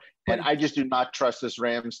more. And I just do not trust this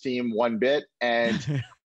Rams team one bit. And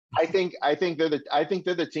I think they're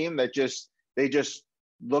the team that just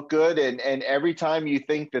look good. And every time you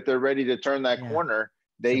think that they're ready to turn that corner,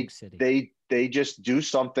 they just do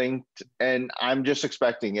something. And I'm just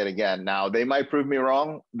expecting it again. Now they might prove me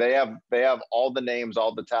wrong. They have all the names,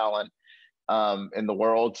 all the talent in the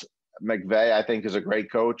world. McVay, I think, is a great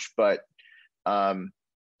coach, but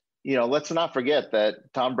let's not forget that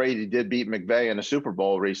Tom Brady did beat McVay in a Super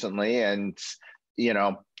Bowl recently. And,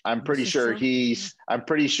 I'm pretty sure he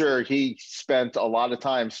spent a lot of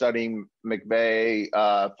time studying McVay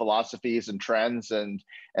philosophies and trends and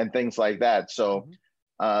things like that. So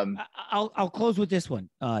I'll close with this one,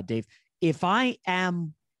 Dave. If I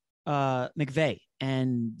am McVay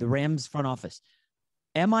and the Rams front office,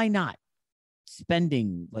 am I not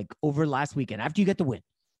spending over last weekend after you get the win?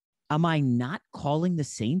 Am I not calling the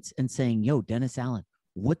Saints and saying, yo, Dennis Allen,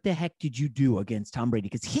 what the heck did you do against Tom Brady?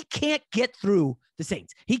 Because he can't get through the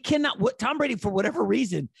Saints. He cannot. Tom Brady, for whatever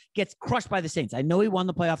reason, gets crushed by the Saints. I know he won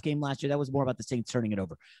the playoff game last year. That was more about the Saints turning it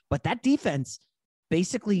over. But that defense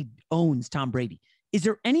basically owns Tom Brady. Is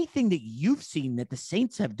there anything that you've seen that the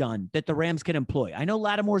Saints have done that the Rams can employ? I know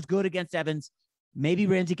Lattimore's good against Evans. Maybe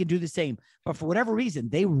Ramsey can do the same. But for whatever reason,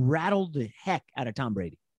 they rattled the heck out of Tom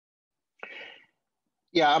Brady.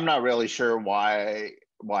 Yeah, I'm not really sure why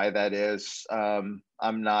that is. I'm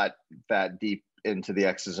not that deep into the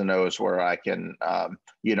X's and O's where I can,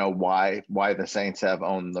 why the Saints have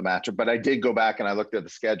owned the matchup. But I did go back and I looked at the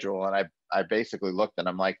schedule, and I basically looked, and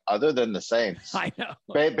I'm like, other than the Saints, I know.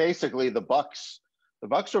 Basically the Bucs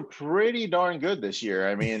are pretty darn good this year.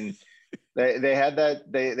 I mean, they had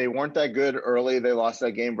that they weren't that good early. They lost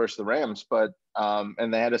that game versus the Rams, but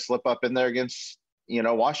and they had to slip up in there against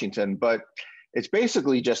Washington. But it's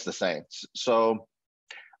basically just the Saints. So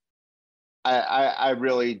I don't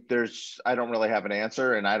really have an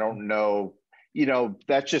answer, and I don't know.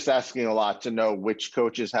 That's just asking a lot to know which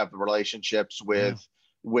coaches have the relationships with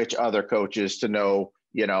which other coaches, to know,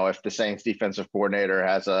 if the Saints defensive coordinator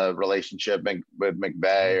has a relationship with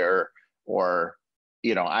McVay or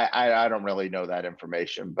I don't really know that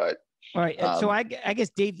information. But all right, so I guess,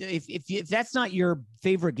 Dave, if that's not your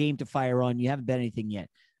favorite game to fire on, you haven't bet anything yet.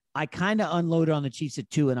 I kind of unloaded on the Chiefs at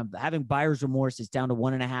 2, and I'm having buyer's remorse. It's down to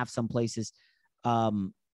 1.5 some places.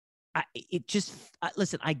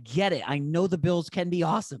 Listen, I get it. I know the Bills can be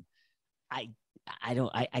awesome.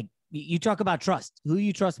 You talk about trust. Who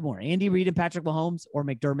you trust more, Andy Reid and Patrick Mahomes, or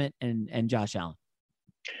McDermott and Josh Allen?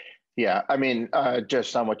 Yeah, I mean,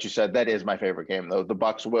 just on what you said, that is my favorite game, though. The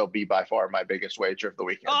Bucs will be by far my biggest wager of the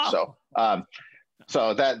weekend. Oh.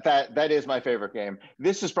 So that is my favorite game.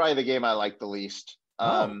 This is probably the game I like the least.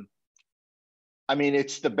 I mean,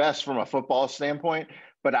 it's the best from a football standpoint,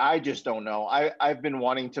 but I just don't know. I've been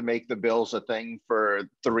wanting to make the Bills a thing for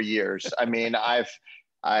 3 years. I mean,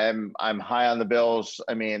 I'm high on the Bills.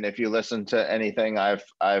 I mean, if you listen to anything I've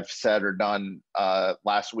said or done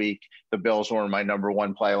last week, the Bills were my number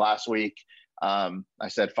one play last week. I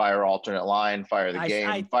said fire alternate line, fire the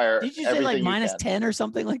game, fire. Did you say like minus 10 or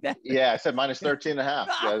something like that? Yeah, I said minus 13.5. Yeah,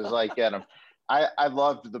 I was like, get them. I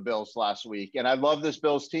loved the Bills last week, and I love this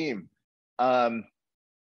Bills team. And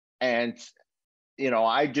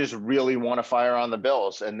I just really want to fire on the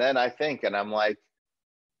Bills. And then I think, and I'm like,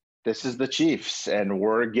 this is the Chiefs, and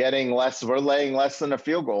we're laying less than a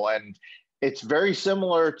field goal. And it's very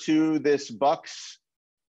similar to this Bucs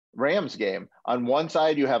Rams game. On one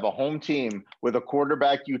side, you have a home team with a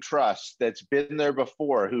quarterback you trust that's been there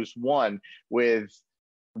before, who's won, with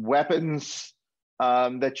weapons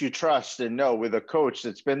that you trust and know, with a coach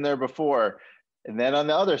that's been there before. And then on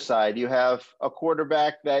the other side, you have a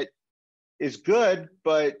quarterback that is good,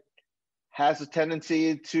 but has a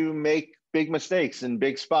tendency to make big mistakes in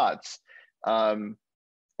big spots.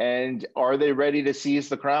 And are they ready to seize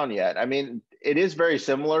the crown yet? I mean, it is very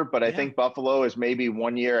similar, but I think Buffalo is maybe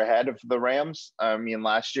 1 year ahead of the Rams. I mean,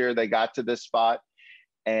 last year they got to this spot.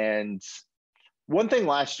 And one thing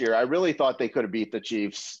last year, I really thought they could have beat the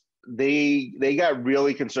Chiefs. They got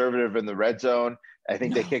really conservative in the red zone. I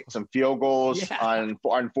think they kicked some field goals on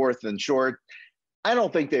 4th and short. I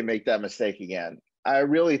don't think they make that mistake again. I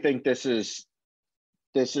really think this is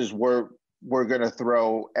where we're going to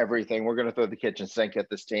throw everything. We're going to throw the kitchen sink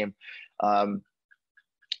at this team.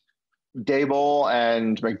 Dable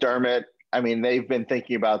and McDermott, I mean, they've been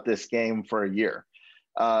thinking about this game for a year.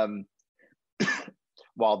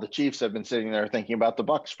 While the Chiefs have been sitting there thinking about the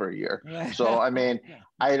Bucs for a year. So, I mean,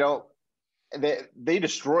 they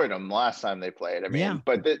destroyed them last time they played. I mean,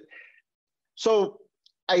 so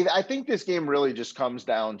I think this game really just comes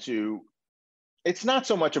down to, it's not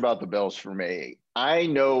so much about the Bills for me. I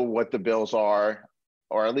know what the Bills are,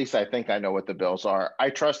 or at least I think I know what the Bills are. I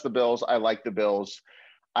trust the Bills. I like the Bills.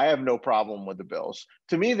 I have no problem with the Bills.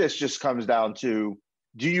 To me, this just comes down to,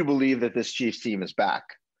 do you believe that this Chiefs team is back?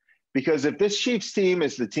 Because if this Chiefs team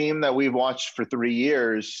is the team that we've watched for 3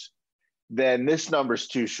 years, then this number's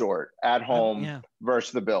too short at home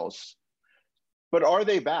versus the Bills. But are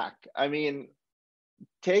they back? I mean,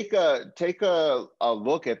 take a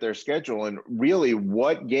look at their schedule, and really,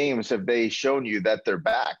 what games have they shown you that they're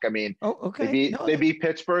back? I mean, they beat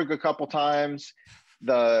Pittsburgh a couple times.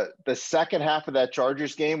 The second half of that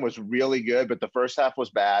Chargers game was really good, but the first half was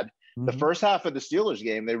bad. Mm-hmm. The first half of the Steelers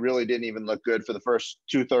game, they really didn't even look good for the first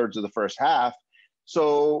 2/3 of the first half.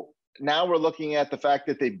 So now we're looking at the fact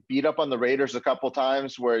that they beat up on the Raiders a couple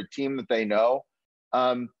times, where a team that they know.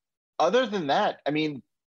 Other than that, I mean,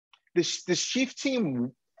 this Chiefs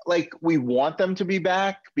team, like, we want them to be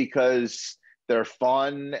back because they're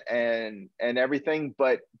fun and everything,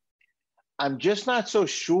 but I'm just not so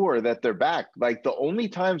sure that they're back. Like, the only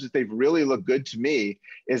times that they've really looked good to me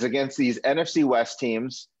is against these NFC West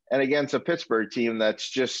teams and against a Pittsburgh team that's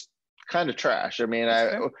just kind of trash. I mean,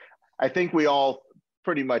 I think we all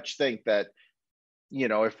pretty much think that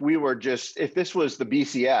if this was the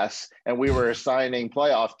BCS and we were assigning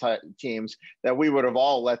playoff teams, that we would have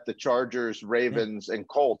all let the Chargers, Ravens, and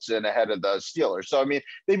Colts in ahead of the Steelers. So, I mean,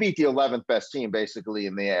 they beat the 11th best team basically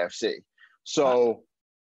in the AFC. So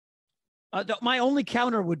my only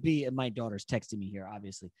counter would be, and my daughter's texting me here,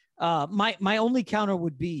 obviously. My only counter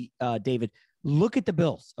would be, David, look at the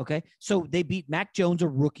Bills, okay? So they beat Mac Jones, a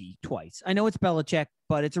rookie, twice. I know it's Belichick,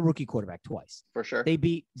 but it's a rookie quarterback twice. For sure. They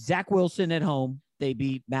beat Zach Wilson at home. They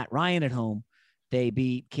beat Matt Ryan at home. They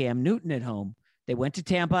beat Cam Newton at home. They went to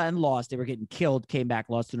Tampa and lost. They were getting killed, came back,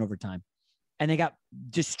 lost in overtime. And they got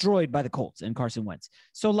destroyed by the Colts and Carson Wentz.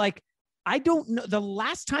 So, like, I don't know. The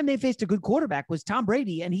last time they faced a good quarterback was Tom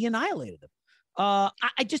Brady, and he annihilated them. I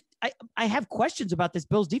have questions about this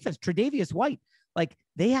Bills defense. Tre'Davious White, like,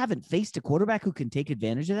 they haven't faced a quarterback who can take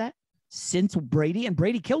advantage of that since Brady, and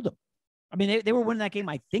Brady killed them. I mean, they were winning that game,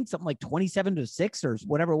 I think, something like 27-6 or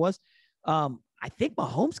whatever it was. I think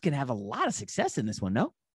Mahomes can have a lot of success in this one,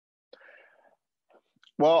 no?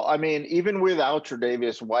 Well, I mean, even without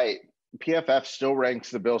Tre'Davious White, PFF still ranks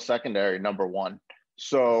the Bills secondary number 1.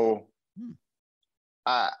 So,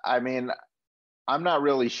 I mean, I'm not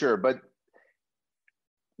really sure, but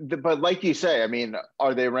like you say, I mean,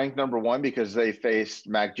 are they ranked number 1 because they faced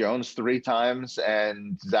Mac Jones 3 times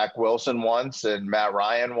and Zach Wilson once and Matt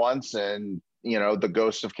Ryan once and, the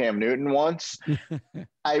ghost of Cam Newton once?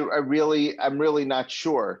 I'm really not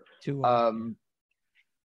sure.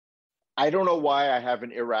 I don't know why I have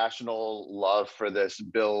an irrational love for this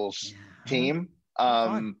Bills team.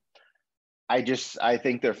 I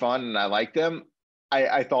think they're fun and I like them.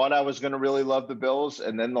 I thought I was going to really love the Bills,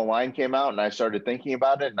 and then the line came out and I started thinking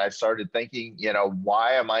about it, and I started thinking,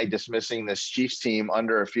 why am I dismissing this Chiefs team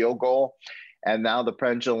under a field goal? And now the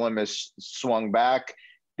pendulum is swung back.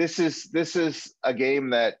 This is a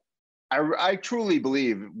game that I truly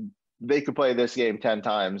believe they could play this game 10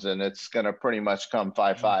 times and it's going to pretty much come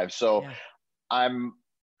 5-5. So I'm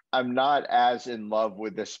not as in love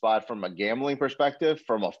with this spot from a gambling perspective.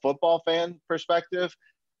 From a football fan perspective,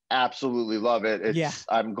 absolutely love it.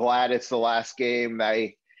 I'm glad it's the last game.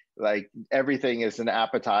 Everything is an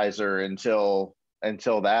appetizer until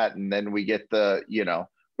that. And then we get the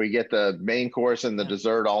main course and the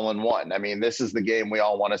dessert all in one. I mean, this is the game we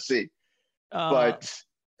all want to see. But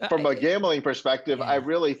from a gambling perspective, I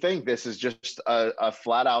really think this is just a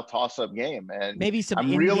flat out toss up game. And maybe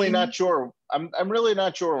I'm really not sure. I'm really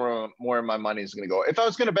not sure where my money is going to go. If I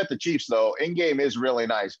was going to bet the Chiefs, though, in game is really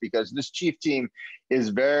nice because this Chief team is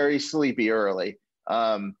very sleepy early,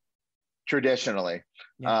 traditionally.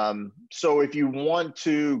 So if you want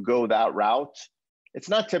to go that route, it's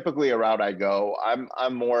not typically a route I go.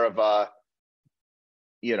 I'm more of a,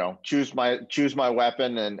 choose my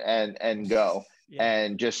weapon and go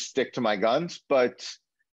and just stick to my guns. But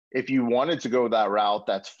if you wanted to go that route,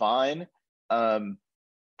 that's fine.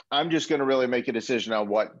 I'm just going to really make a decision on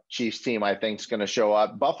what Chiefs team I think is going to show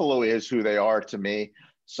up. Buffalo is who they are to me.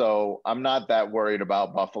 So I'm not that worried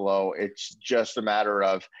about Buffalo. It's just a matter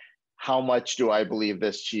of how much do I believe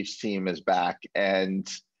this Chiefs team is back. And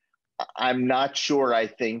I'm not sure. I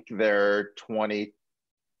think they're 20-20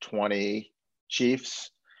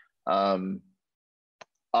 Chiefs.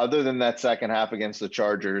 Other than that second half against the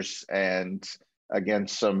Chargers and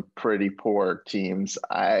against some pretty poor teams,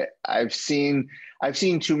 I've seen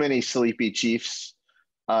too many sleepy Chiefs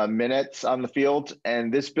minutes on the field,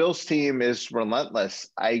 and this Bills team is relentless.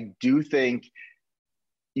 I do think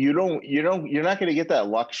you're not going to get that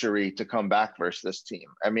luxury to come back versus this team.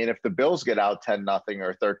 I mean, if the Bills get out 10-0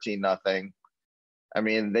 or 13-0, I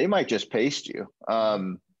mean, they might just paste you.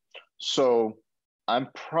 So I'm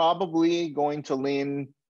probably going to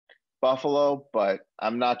lean Buffalo, but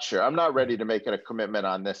I'm not sure. I'm not ready to make it a commitment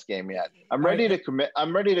on this game yet. I'm ready to commit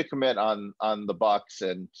on the Bucs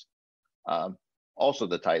and also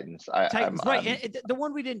the Titans. Right. The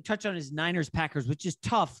one we didn't touch on is Niners-Packers, which is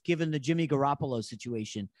tough given the Jimmy Garoppolo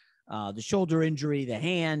situation. The shoulder injury, the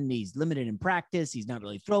hand, he's limited in practice. He's not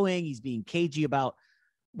really throwing. He's being cagey about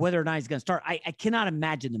whether or not he's going to start. I cannot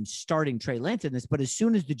imagine them starting Trey Lance in this, but as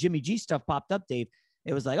soon as the Jimmy G stuff popped up, Dave,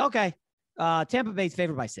 it was like, okay, Tampa Bay's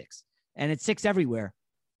favored by 6. And it's 6 everywhere.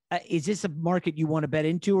 Is this a market you want to bet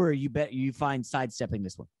into, or you find sidestepping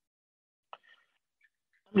this one?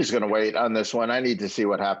 I'm just going to wait on this one. I need to see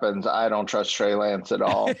what happens. I don't trust Trey Lance at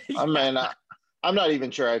all. I mean, I'm not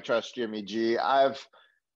even sure I trust Jimmy G.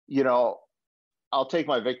 I'll take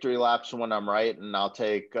my victory laps when I'm right, and I'll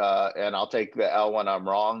take the L when I'm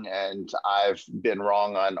wrong. And I've been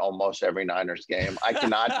wrong on almost every Niners game. I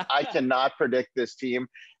cannot predict this team.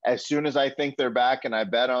 As soon as I think they're back and I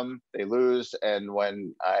bet them, they lose. And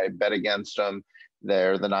when I bet against them,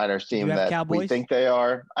 They're the Niners team that Cowboys? We think they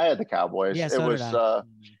are. I had the Cowboys. Yeah, so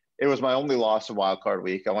it was my only loss in Wild Card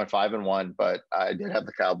Week. I went 5-1, but I did have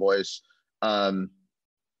the Cowboys. I'm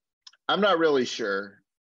not really sure,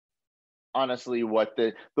 honestly, what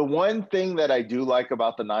the one thing that I do like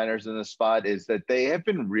about the Niners in this spot is that they have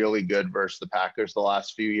been really good versus the Packers the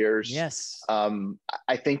last few years. Yes.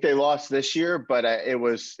 I think they lost this year, but it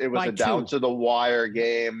was a down to the wire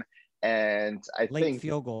game. And I think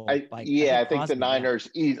field goal. I think the Niners.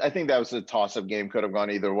 Yeah. I think that was a toss-up game. Could have gone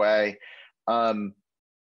either way. But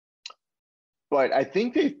I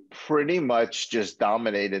think they pretty much just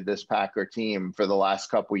dominated this Packer team for the last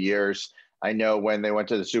couple of years. I know when they went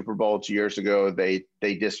to the Super Bowl 2 years ago, they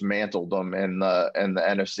dismantled them in the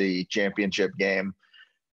NFC Championship game.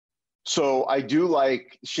 So I do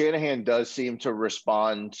like Shanahan does seem to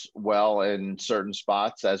respond well in certain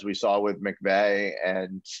spots, as we saw with McVay,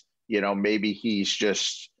 and maybe he's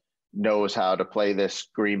just knows how to play this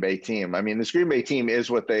Green Bay team. I mean, this Green Bay team is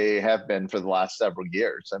what they have been for the last several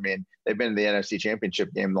years. I mean, they've been in the NFC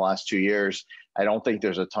Championship game the last 2 years. I don't think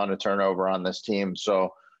there's a ton of turnover on this team.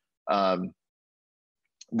 So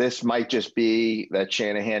this might just be that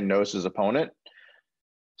Shanahan knows his opponent.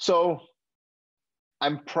 So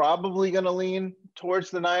I'm probably going to lean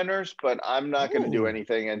towards the Niners, but I'm not going to do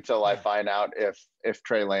anything until I find out if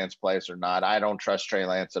Trey Lance plays or not. I don't trust Trey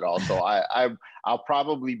Lance at all. So I'll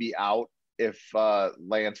probably be out if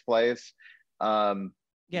Lance plays. But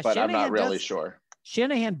Shanahan, I'm not really sure.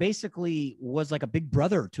 Shanahan basically was like a big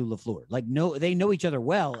brother to LaFleur. They know each other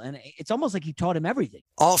well, and it's almost like he taught him everything.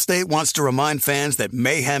 Allstate wants to remind fans that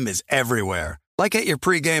mayhem is everywhere, like at your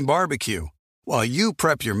pregame barbecue. While you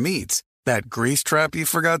prep your meats, that grease trap you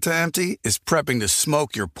forgot to empty is prepping to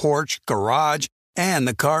smoke your porch, garage, and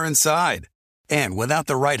the car inside. And without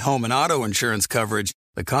the right home and auto insurance coverage,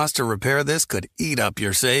 the cost to repair this could eat up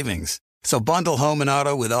your savings. So bundle home and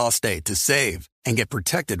auto with Allstate to save and get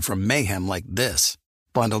protected from mayhem like this.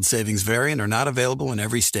 Bundled savings vary and are not available in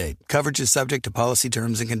every state. Coverage is subject to policy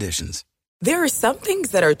terms and conditions. There are some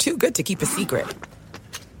things that are too good to keep a secret.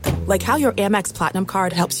 Like how your Amex Platinum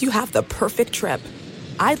card helps you have the perfect trip.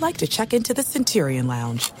 I'd like to check into the Centurion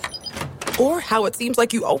Lounge. Or how it seems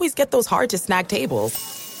like you always get those hard-to-snag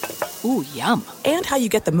tables. Ooh, yum. And how you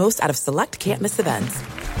get the most out of select can't-miss events.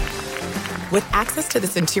 With access to the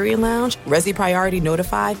Centurion Lounge, Resi Priority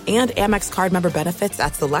Notified, and Amex card member benefits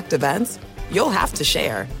at select events, you'll have to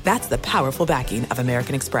share. That's the powerful backing of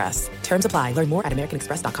American Express. Terms apply. Learn more at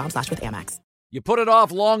americanexpress.com/withAmex. You put it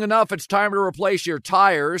off long enough, it's time to replace your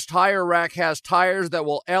tires. Tire Rack has tires that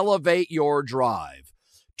will elevate your drive.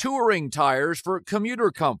 Touring tires for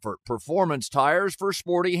commuter comfort, performance tires for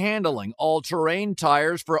sporty handling, all-terrain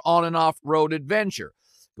tires for on- and off-road adventure.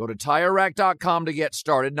 Go to TireRack.com to get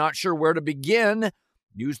started. Not sure where to begin?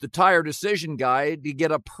 Use the Tire Decision Guide to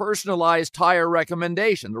get a personalized tire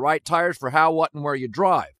recommendation, the right tires for how, what, and where you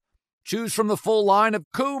drive. Choose from the full line of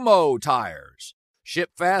Kumho tires. Ship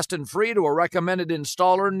fast and free to a recommended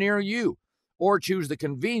installer near you. Or choose the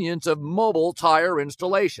convenience of mobile tire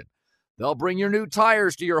installation. They'll bring your new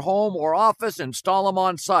tires to your home or office and install them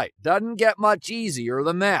on site. Doesn't get much easier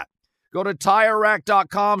than that. Go to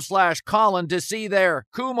TireRack.com/Colin to see their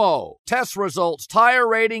Kumho test results, tire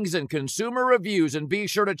ratings, and consumer reviews, and be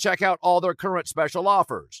sure to check out all their current special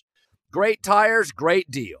offers. Great tires,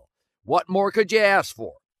 great deal. What more could you ask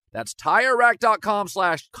for? That's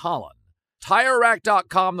TireRack.com/Colin.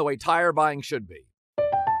 TireRack.com, the way tire buying should be.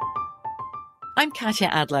 I'm Katya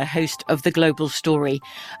Adler, host of The Global Story.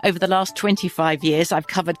 Over the last 25 years, I've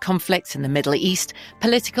covered conflicts in the Middle East,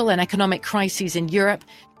 political and economic crises in Europe,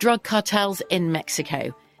 drug cartels in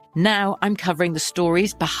Mexico. Now I'm covering the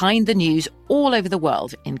stories behind the news all over the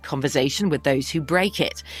world in conversation with those who break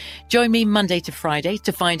it. Join me Monday to Friday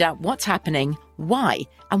to find out what's happening, why,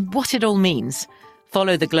 and what it all means.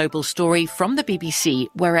 Follow The Global Story from the BBC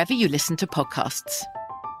wherever you listen to podcasts.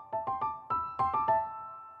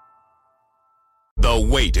 The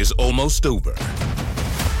wait is almost over.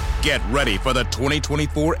 Get ready for the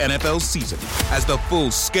 2024 NFL season as the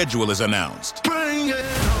full schedule is announced.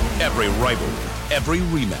 Every rivalry, every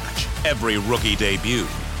rematch, every rookie debut,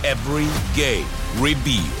 every game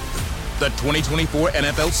revealed. The 2024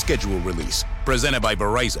 NFL schedule release, presented by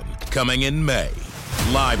Verizon, coming in May.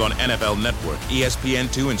 Live on NFL Network,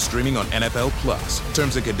 ESPN2, and streaming on NFL Plus.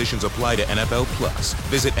 Terms and conditions apply to NFL Plus.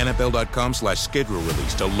 Visit NFL.com/schedule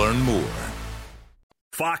release to learn more.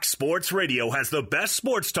 Fox Sports Radio has the best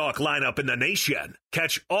sports talk lineup in the nation.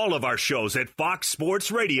 Catch all of our shows at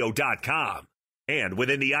foxsportsradio.com. And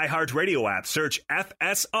within the iHeartRadio app, search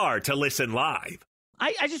FSR to listen live.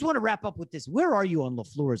 I just want to wrap up with this. Where are you on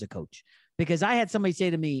LaFleur as a coach? Because I had somebody say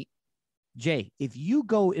to me, Jay, if you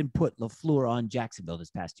go and put LaFleur on Jacksonville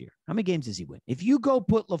this past year, how many games does he win? If you go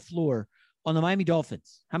put LaFleur on the Miami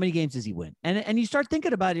Dolphins, how many games does he win? And you start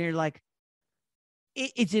thinking about it, and you're like,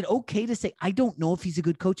 is it okay to say, I don't know if he's a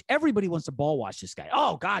good coach? Everybody wants to ball watch this guy.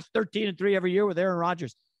 Oh, gosh, 13-3 every year with Aaron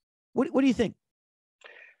Rodgers. What do you think?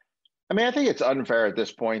 I mean, I think it's unfair at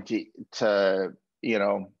this point to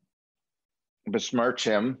besmirch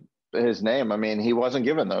his name. I mean, he wasn't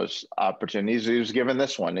given those opportunities. He was given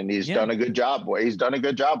this one, and he's done a good job. He's done a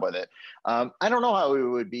good job with it. I don't know how it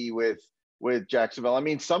would be with Jacksonville. I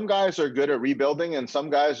mean, some guys are good at rebuilding, and some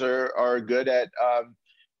guys are good at,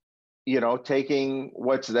 taking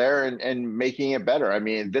what's there and making it better. I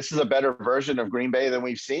mean, this is a better version of Green Bay than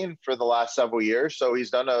we've seen for the last several years. So he's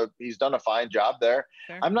done a fine job there.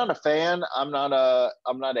 Sure. I'm not a fan. I'm not a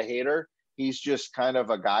hater. He's just kind of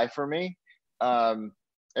a guy for me.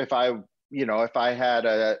 If I had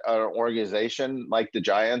an organization like the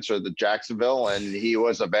Giants or the Jacksonville and he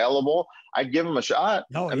was available, I'd give him a shot.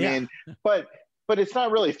 I mean, but it's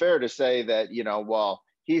not really fair to say that,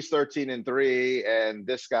 he's 13-3 and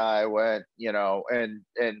this guy went,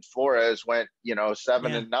 and Flores went,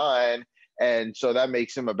 7-9. And so that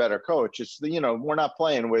makes him a better coach. It's we're not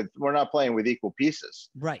playing with equal pieces.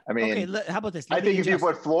 Right. I mean, okay, how about this? I think if you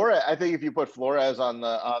put Flores on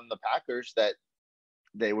the Packers, that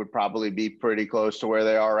they would probably be pretty close to where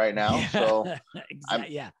they are right now. So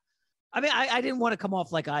exactly, I mean, I didn't want to come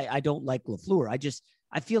off like I don't like LaFleur.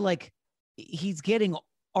 I feel like he's getting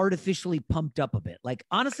artificially pumped up a bit. Like,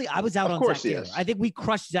 honestly, I was out on Zach Taylor. I think we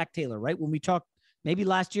crushed Zach Taylor, right? When we talked maybe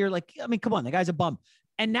last year, like, I mean, come on, the guy's a bum.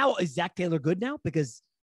 And now is Zach Taylor good now because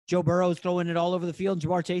Joe Burrow is throwing it all over the field and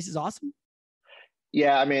Ja'Marr Chase is awesome?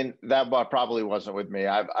 Yeah, I mean, that probably wasn't with me.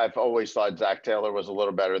 I've always thought Zach Taylor was a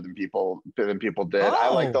little better than people did. I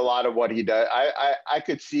liked a lot of what he did. I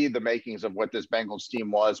could see the makings of what this Bengals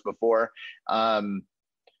team was before.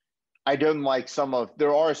 I didn't like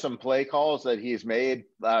there are some play calls that he's made,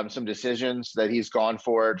 some decisions that he's gone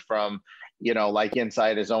for it from, like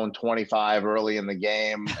inside his own 25 early in the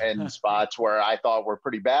game and spots where I thought were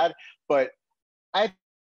pretty bad. But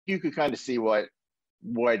you could kind of see what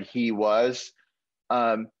he was.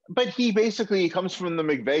 But he basically comes from the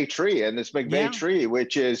McVay tree, and this McVay tree,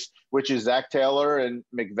 which is Zach Taylor and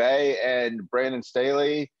McVay and Brandon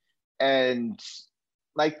Staley, and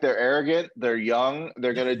like they're arrogant, they're young,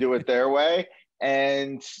 they're going to do it their way,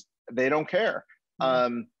 and they don't care.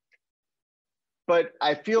 But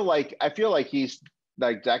I feel like he's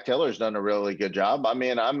like Zach Taylor's done a really good job. I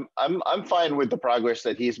mean, I'm fine with the progress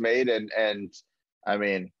that he's made, and I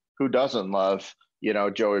mean, who doesn't love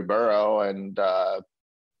Joey Burrow? And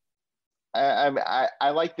I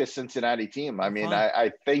like this Cincinnati team. I mean,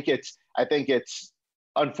 I think it's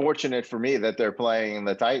unfortunate for me that they're playing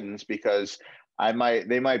the Titans because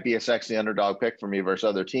they might be a sexy underdog pick for me versus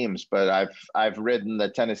other teams. But I've ridden the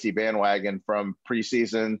Tennessee bandwagon from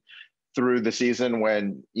preseason through the season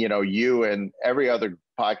when you and every other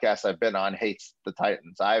podcast I've been on hates the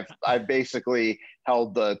Titans. I've basically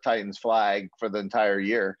held the Titans flag for the entire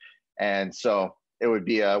year, and so it would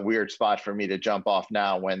be a weird spot for me to jump off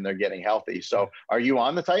now when they're getting healthy. So are you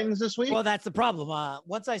on the Titans this week? Well, that's the problem.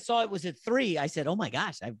 Once I saw it was at 3, I said, oh my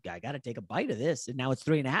gosh, I got to take a bite of this. And now it's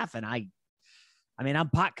 3.5. And I mean, I'm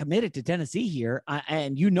pot committed to Tennessee here.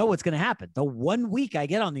 And what's going to happen. The 1 week I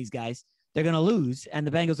get on these guys, they're going to lose and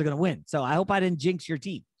the Bengals are going to win. So I hope I didn't jinx your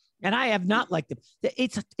team. And I have not liked them.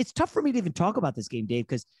 It's tough for me to even talk about this game, Dave,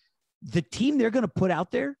 because the team they're going to put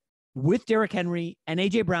out there with Derrick Henry and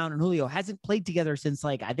A.J. Brown and Julio hasn't played together since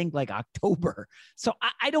I think October. So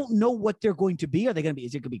I don't know what they're going to be. Are they going to be,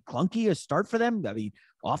 is it going to be clunky or start for them? I mean,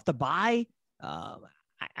 off the bye.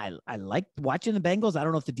 I like watching the Bengals. I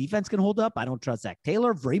don't know if the defense can hold up. I don't trust Zach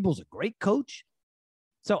Taylor. Vrabel's a great coach.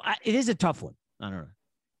 So it is a tough one. I don't know.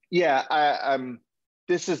 Yeah.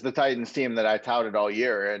 This is the Titans team that I touted all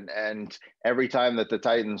year. And every time that the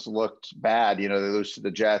Titans looked bad, they lose to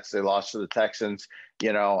the Jets, they lost to the Texans,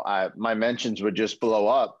 my mentions would just blow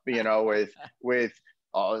up, with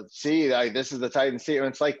this is the Titans team.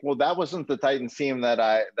 And it's like, well, that wasn't the Titans team that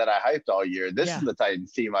I hyped all year. This is the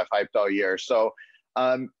Titans team I've hyped all year. So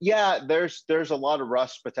there's a lot of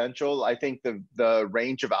rust potential. I think the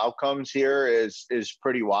range of outcomes here is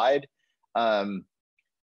pretty wide.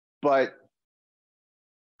 But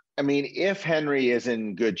I mean, if Henry is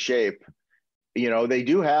in good shape, they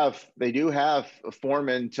do have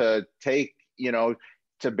Foreman to take,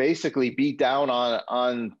 to basically beat down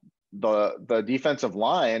on the defensive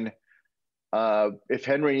line. If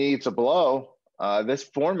Henry needs a blow, This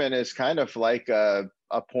Foreman is kind of like a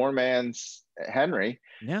poor man's Henry.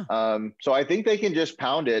 Yeah. So I think they can just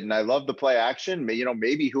pound it. And I love the play action.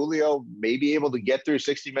 Maybe Julio may be able to get through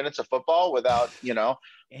 60 minutes of football without,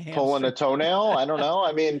 pulling a toenail. I don't know.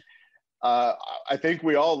 I mean, I think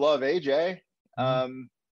we all love AJ. I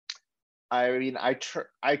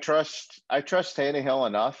trust Tannehill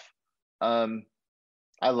enough.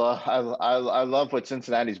 I love what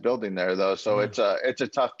Cincinnati's building there, though. So it's a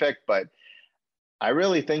tough pick, but I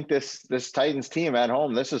really think this Titans team at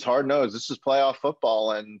home, this is hard-nosed. This is playoff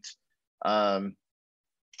football, and I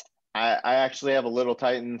actually have a little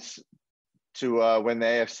Titans to win the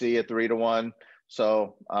AFC at 3-1.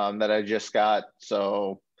 So that I just got.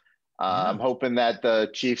 So I'm hoping that the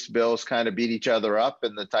Chiefs Bills kind of beat each other up,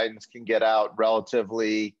 and the Titans can get out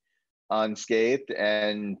relatively unscathed.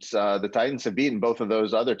 And the Titans have beaten both of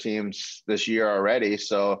those other teams this year already.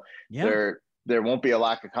 So there won't be a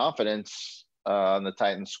lack of confidence on the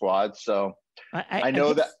Titans squad. So I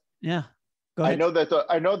know that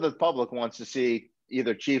the public wants to see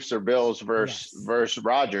either Chiefs or Bills versus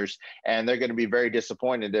Rodgers, and they're going to be very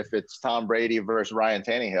disappointed if it's Tom Brady versus Ryan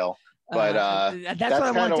Tannehill. But that's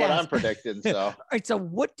kind of what I'm predicting. So, all right. So,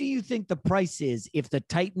 what do you think the price is if the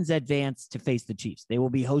Titans advance to face the Chiefs? They will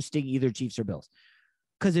be hosting either Chiefs or Bills,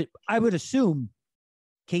 because I would assume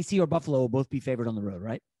KC or Buffalo will both be favored on the road,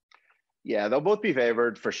 right? Yeah, they'll both be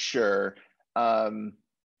favored for sure.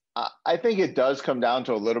 I think it does come down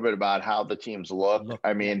to a little bit about how the teams look.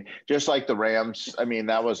 I mean, just like the Rams, I mean,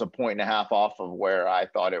 that was 1.5 points off of where I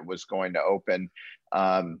thought it was going to open.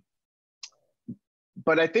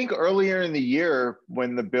 But I think earlier in the year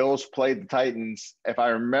when the Bills played the Titans, if I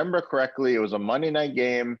remember correctly, it was a Monday night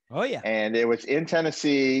game. Oh, yeah. And it was in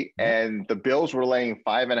Tennessee, and the Bills were laying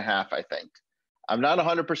 5.5, I think. I'm not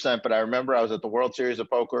 100%, but I remember I was at the World Series of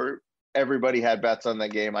Poker. Everybody had bets on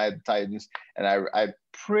that game. I had the Titans, and I'm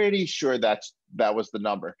pretty sure that was the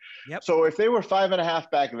number. Yep. So if they were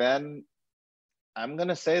 5.5 back then, I'm going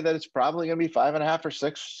to say that it's probably going to be 5.5 or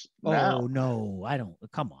 6 now. Oh, no, I don't.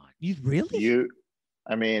 Come on. You really?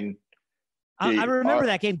 I mean, I remember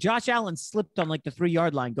that game. Josh Allen slipped on like the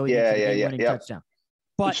 3-yard line going into the game-winning touchdown.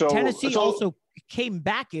 But Tennessee also came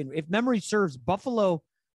back in. If memory serves, Buffalo,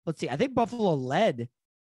 let's see, I think Buffalo led.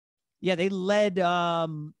 Yeah, they led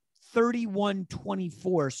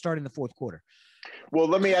 31-24 starting the fourth quarter. Well,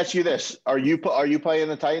 let me ask you this. Are you playing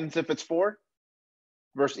the Titans if it's 4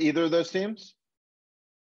 versus either of those teams?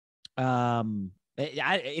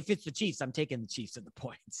 If it's the Chiefs, I'm taking the Chiefs at the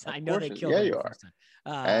points. I know they killed them the first time.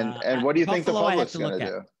 And what do you think the public's going to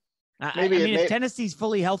do? If Tennessee's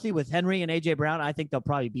fully healthy with Henry and AJ Brown, I think they'll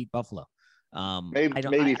probably beat Buffalo. Maybe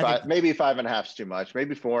 5.5 is too much.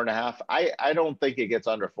 Maybe 4.5. I don't think it gets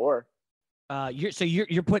under 4.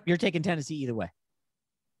 You're taking Tennessee either way.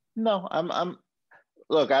 No,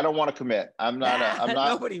 look, I don't want to commit. I'm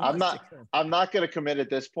not going to commit at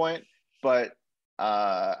this point, but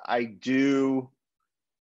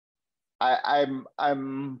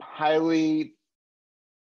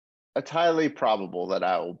it's highly probable that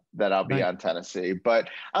I'll be on Tennessee, but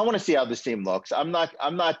I want to see how this team looks. I'm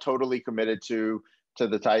not totally committed to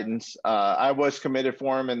the Titans. I was committed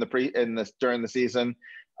for them during the season.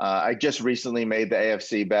 I just recently made the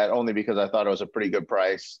AFC bet only because I thought it was a pretty good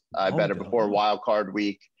price. I bet it before wild card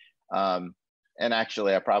week. And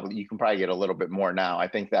actually you can probably get a little bit more now. I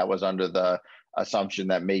think that was under the assumption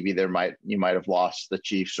that maybe you might have lost the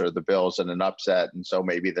Chiefs or the Bills in an upset, and so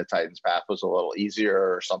maybe the Titans path was a little easier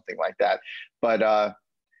or something like that. But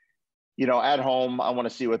at home, I want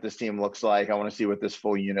to see what this team looks like. I want to see what this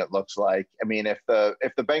full unit looks like. I mean, if the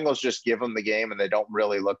Bengals just give them the game and they don't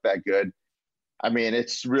really look that good, I mean,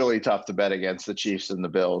 it's really tough to bet against the Chiefs and the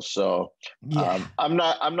Bills. So I'm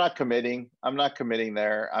not committing. I'm not committing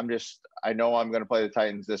there. I know I'm going to play the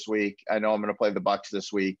Titans this week. I know I'm going to play the Bucs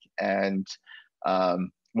this week, and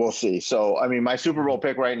we'll see. So, I mean, my Super Bowl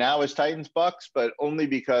pick right now is Titans Bucs, but only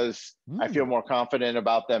because I feel more confident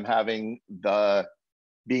about them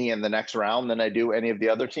being in the next round than I do any of the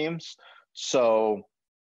other teams. So,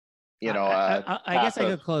 I guess I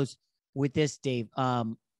could close with this, Dave. I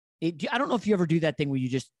don't know if you ever do that thing where you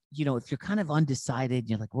just, if you're kind of undecided,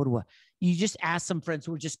 you're like, you just ask some friends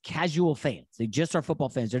who are just casual fans. They just are football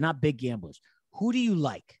fans. They're not big gamblers. Who do you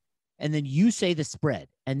like? And then you say the spread,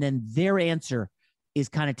 and then their answer is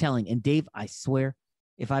kind of telling. And Dave, I swear,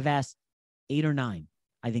 if I've asked 8 or 9,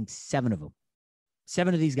 I think 7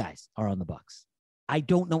 of these guys are on the Bucs. I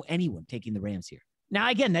don't know anyone taking the Rams here. Now,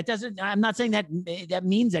 again, I'm not saying that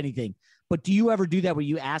means anything, but do you ever do that where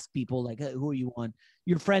you ask people, like, who are you on?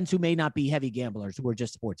 Your friends who may not be heavy gamblers, who are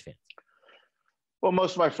just sports fans? Well,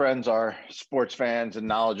 most of my friends are sports fans and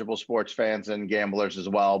knowledgeable sports fans and gamblers as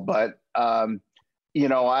well. But, you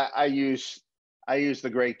know, I use the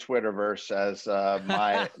great Twitterverse as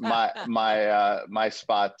my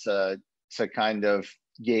spot to kind of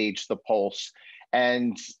gauge the pulse.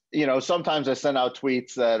 And, you know, sometimes I send out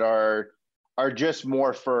tweets that are just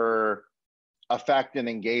more for effect and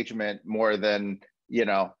engagement more than, you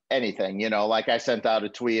know, anything. You know, like I sent out a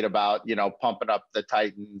tweet about, you know, pumping up the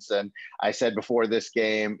Titans. And I said before this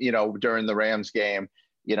game, you know, during the Rams game,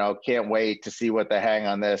 you know, can't wait to see what they hang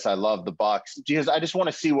on this. I love the Bucks because I just want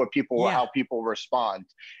to see what how people respond.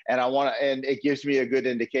 And and it gives me a good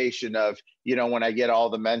indication of, you know, when I get all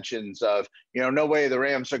the mentions of, you know, no way the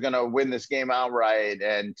Rams are going to win this game outright.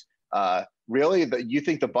 And really, you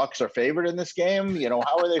think the Bucks are favored in this game? You know,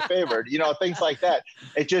 how are they favored? You know, things like that.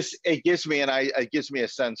 It gives me a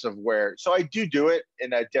sense of where. So I do it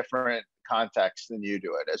in a different context than you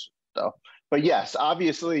do it so. But yes,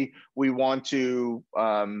 obviously we want to,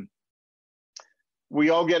 we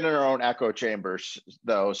all get in our own echo chambers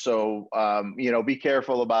though. So, you know, be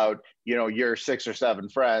careful about, you know, your 6 or 7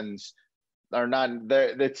 friends are not there.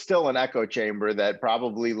 It's still an echo chamber that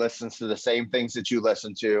probably listens to the same things that you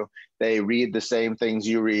listen to. They read the same things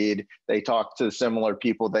you read. They talk to similar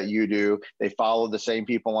people that you do. They follow the same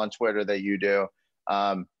people on Twitter that you do.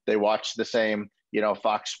 They watch the same, you know,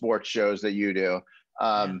 Fox Sports shows that you do.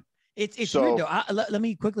 It's weird though. Let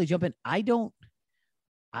me quickly jump in. I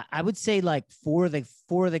would say like four of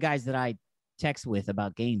the guys that I text with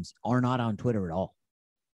about games are not on Twitter at all.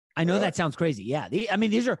 I know that sounds crazy. Yeah. I mean,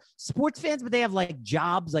 these are sports fans, but they have like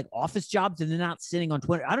jobs, like office jobs, and they're not sitting on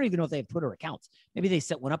Twitter. I don't even know if they have Twitter accounts. Maybe they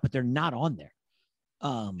set one up, but they're not on there.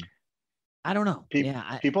 I don't know.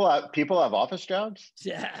 People have office jobs.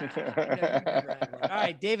 Yeah. All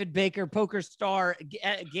right. David Baker, poker star,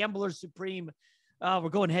 gambler supreme. We're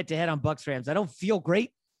going head to head on Bucks Rams. I don't feel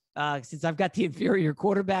great since I've got the inferior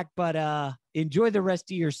quarterback, but enjoy the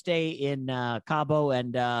rest of your stay in Cabo,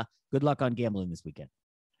 and good luck on gambling this weekend.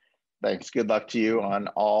 Thanks. Good luck to you on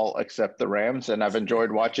all except the Rams. And I've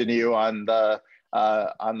enjoyed watching you on the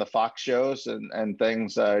Fox shows and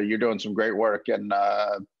things. You're doing some great work. And,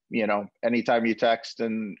 you know, anytime you text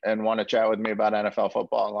and want to chat with me about NFL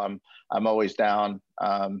football, I'm always down.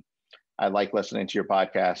 I like listening to your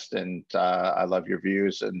podcast, and I love your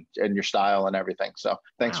views and your style and everything. So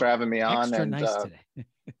thanks for having me on. Extra nice today.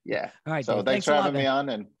 Yeah. All right. So Dave, thanks for having me on,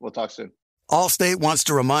 and we'll talk soon. Allstate wants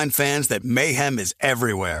to remind fans that mayhem is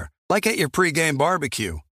everywhere, like at your pregame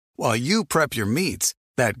barbecue. While you prep your meats,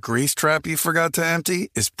 that grease trap you forgot to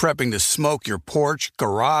empty is prepping to smoke your porch,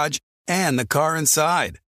 garage, and the car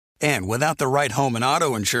inside. And without the right home and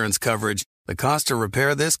auto insurance coverage, the cost to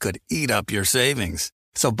repair this could eat up your savings.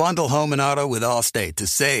 So bundle home and auto with Allstate to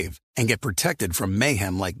save and get protected from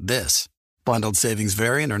mayhem like this. Bundled savings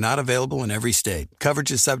vary and are not available in every state.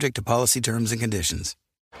 Coverage is subject to policy terms and conditions.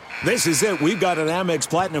 This is it. We've got an Amex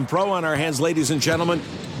Platinum Pro on our hands, ladies and gentlemen.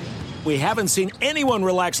 We haven't seen anyone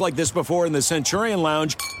relax like this before in the Centurion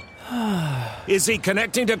Lounge. Is he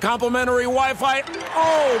connecting to complimentary Wi-Fi?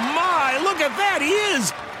 Oh, my. Look at that. He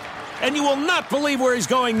is. And you will not believe where he's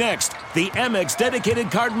going next. The Amex dedicated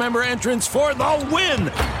card member entrance for the win.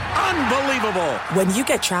 Unbelievable. When you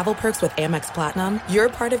get travel perks with Amex Platinum, you're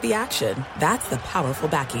part of the action. That's the powerful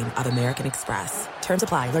backing of American Express. Terms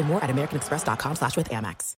apply. Learn more at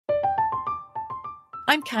americanexpress.com/withAmex.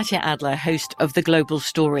 I'm Katya Adler, host of The Global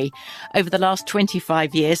Story. Over the last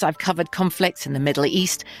 25 years, I've covered conflicts in the Middle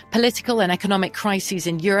East, political and economic crises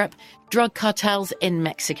in Europe, drug cartels in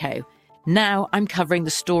Mexico. Now I'm covering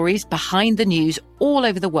the stories behind the news all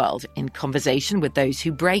over the world in conversation with those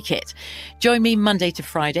who break it. Join me Monday to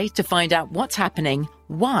Friday to find out what's happening,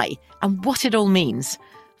 why, and what it all means.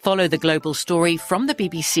 Follow The Global Story from the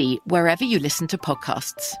BBC wherever you listen to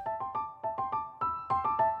podcasts.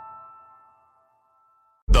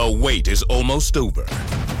 The wait is almost over.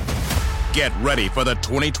 Get ready for the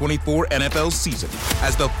 2024 NFL season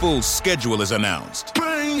as the full schedule is announced.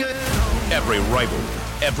 Every rivalry,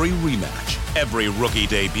 every rematch, every rookie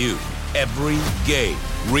debut, every game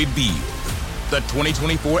revealed. The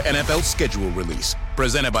 2024 NFL schedule release,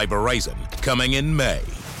 presented by Verizon, coming in May.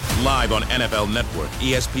 Live on NFL Network,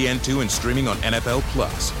 ESPN2, and streaming on NFL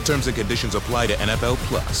Plus. Terms and conditions apply to NFL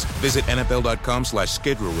Plus. Visit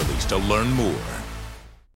NFL.com/schedule release to learn more.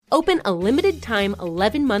 Open a limited-time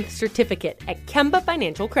 11-month certificate at Kemba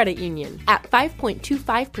Financial Credit Union. At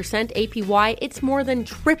 5.25% APY, it's more than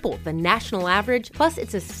triple the national average, plus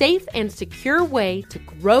it's a safe and secure way to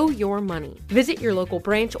grow your money. Visit your local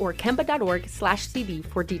branch or kemba.org/cb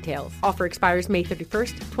for details. Offer expires May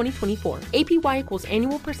 31st, 2024. APY equals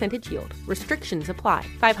annual percentage yield. Restrictions apply.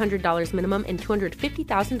 $500 minimum and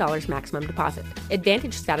 $250,000 maximum deposit.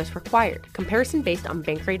 Advantage status required. Comparison based on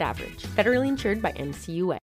bank rate average. Federally insured by NCUA.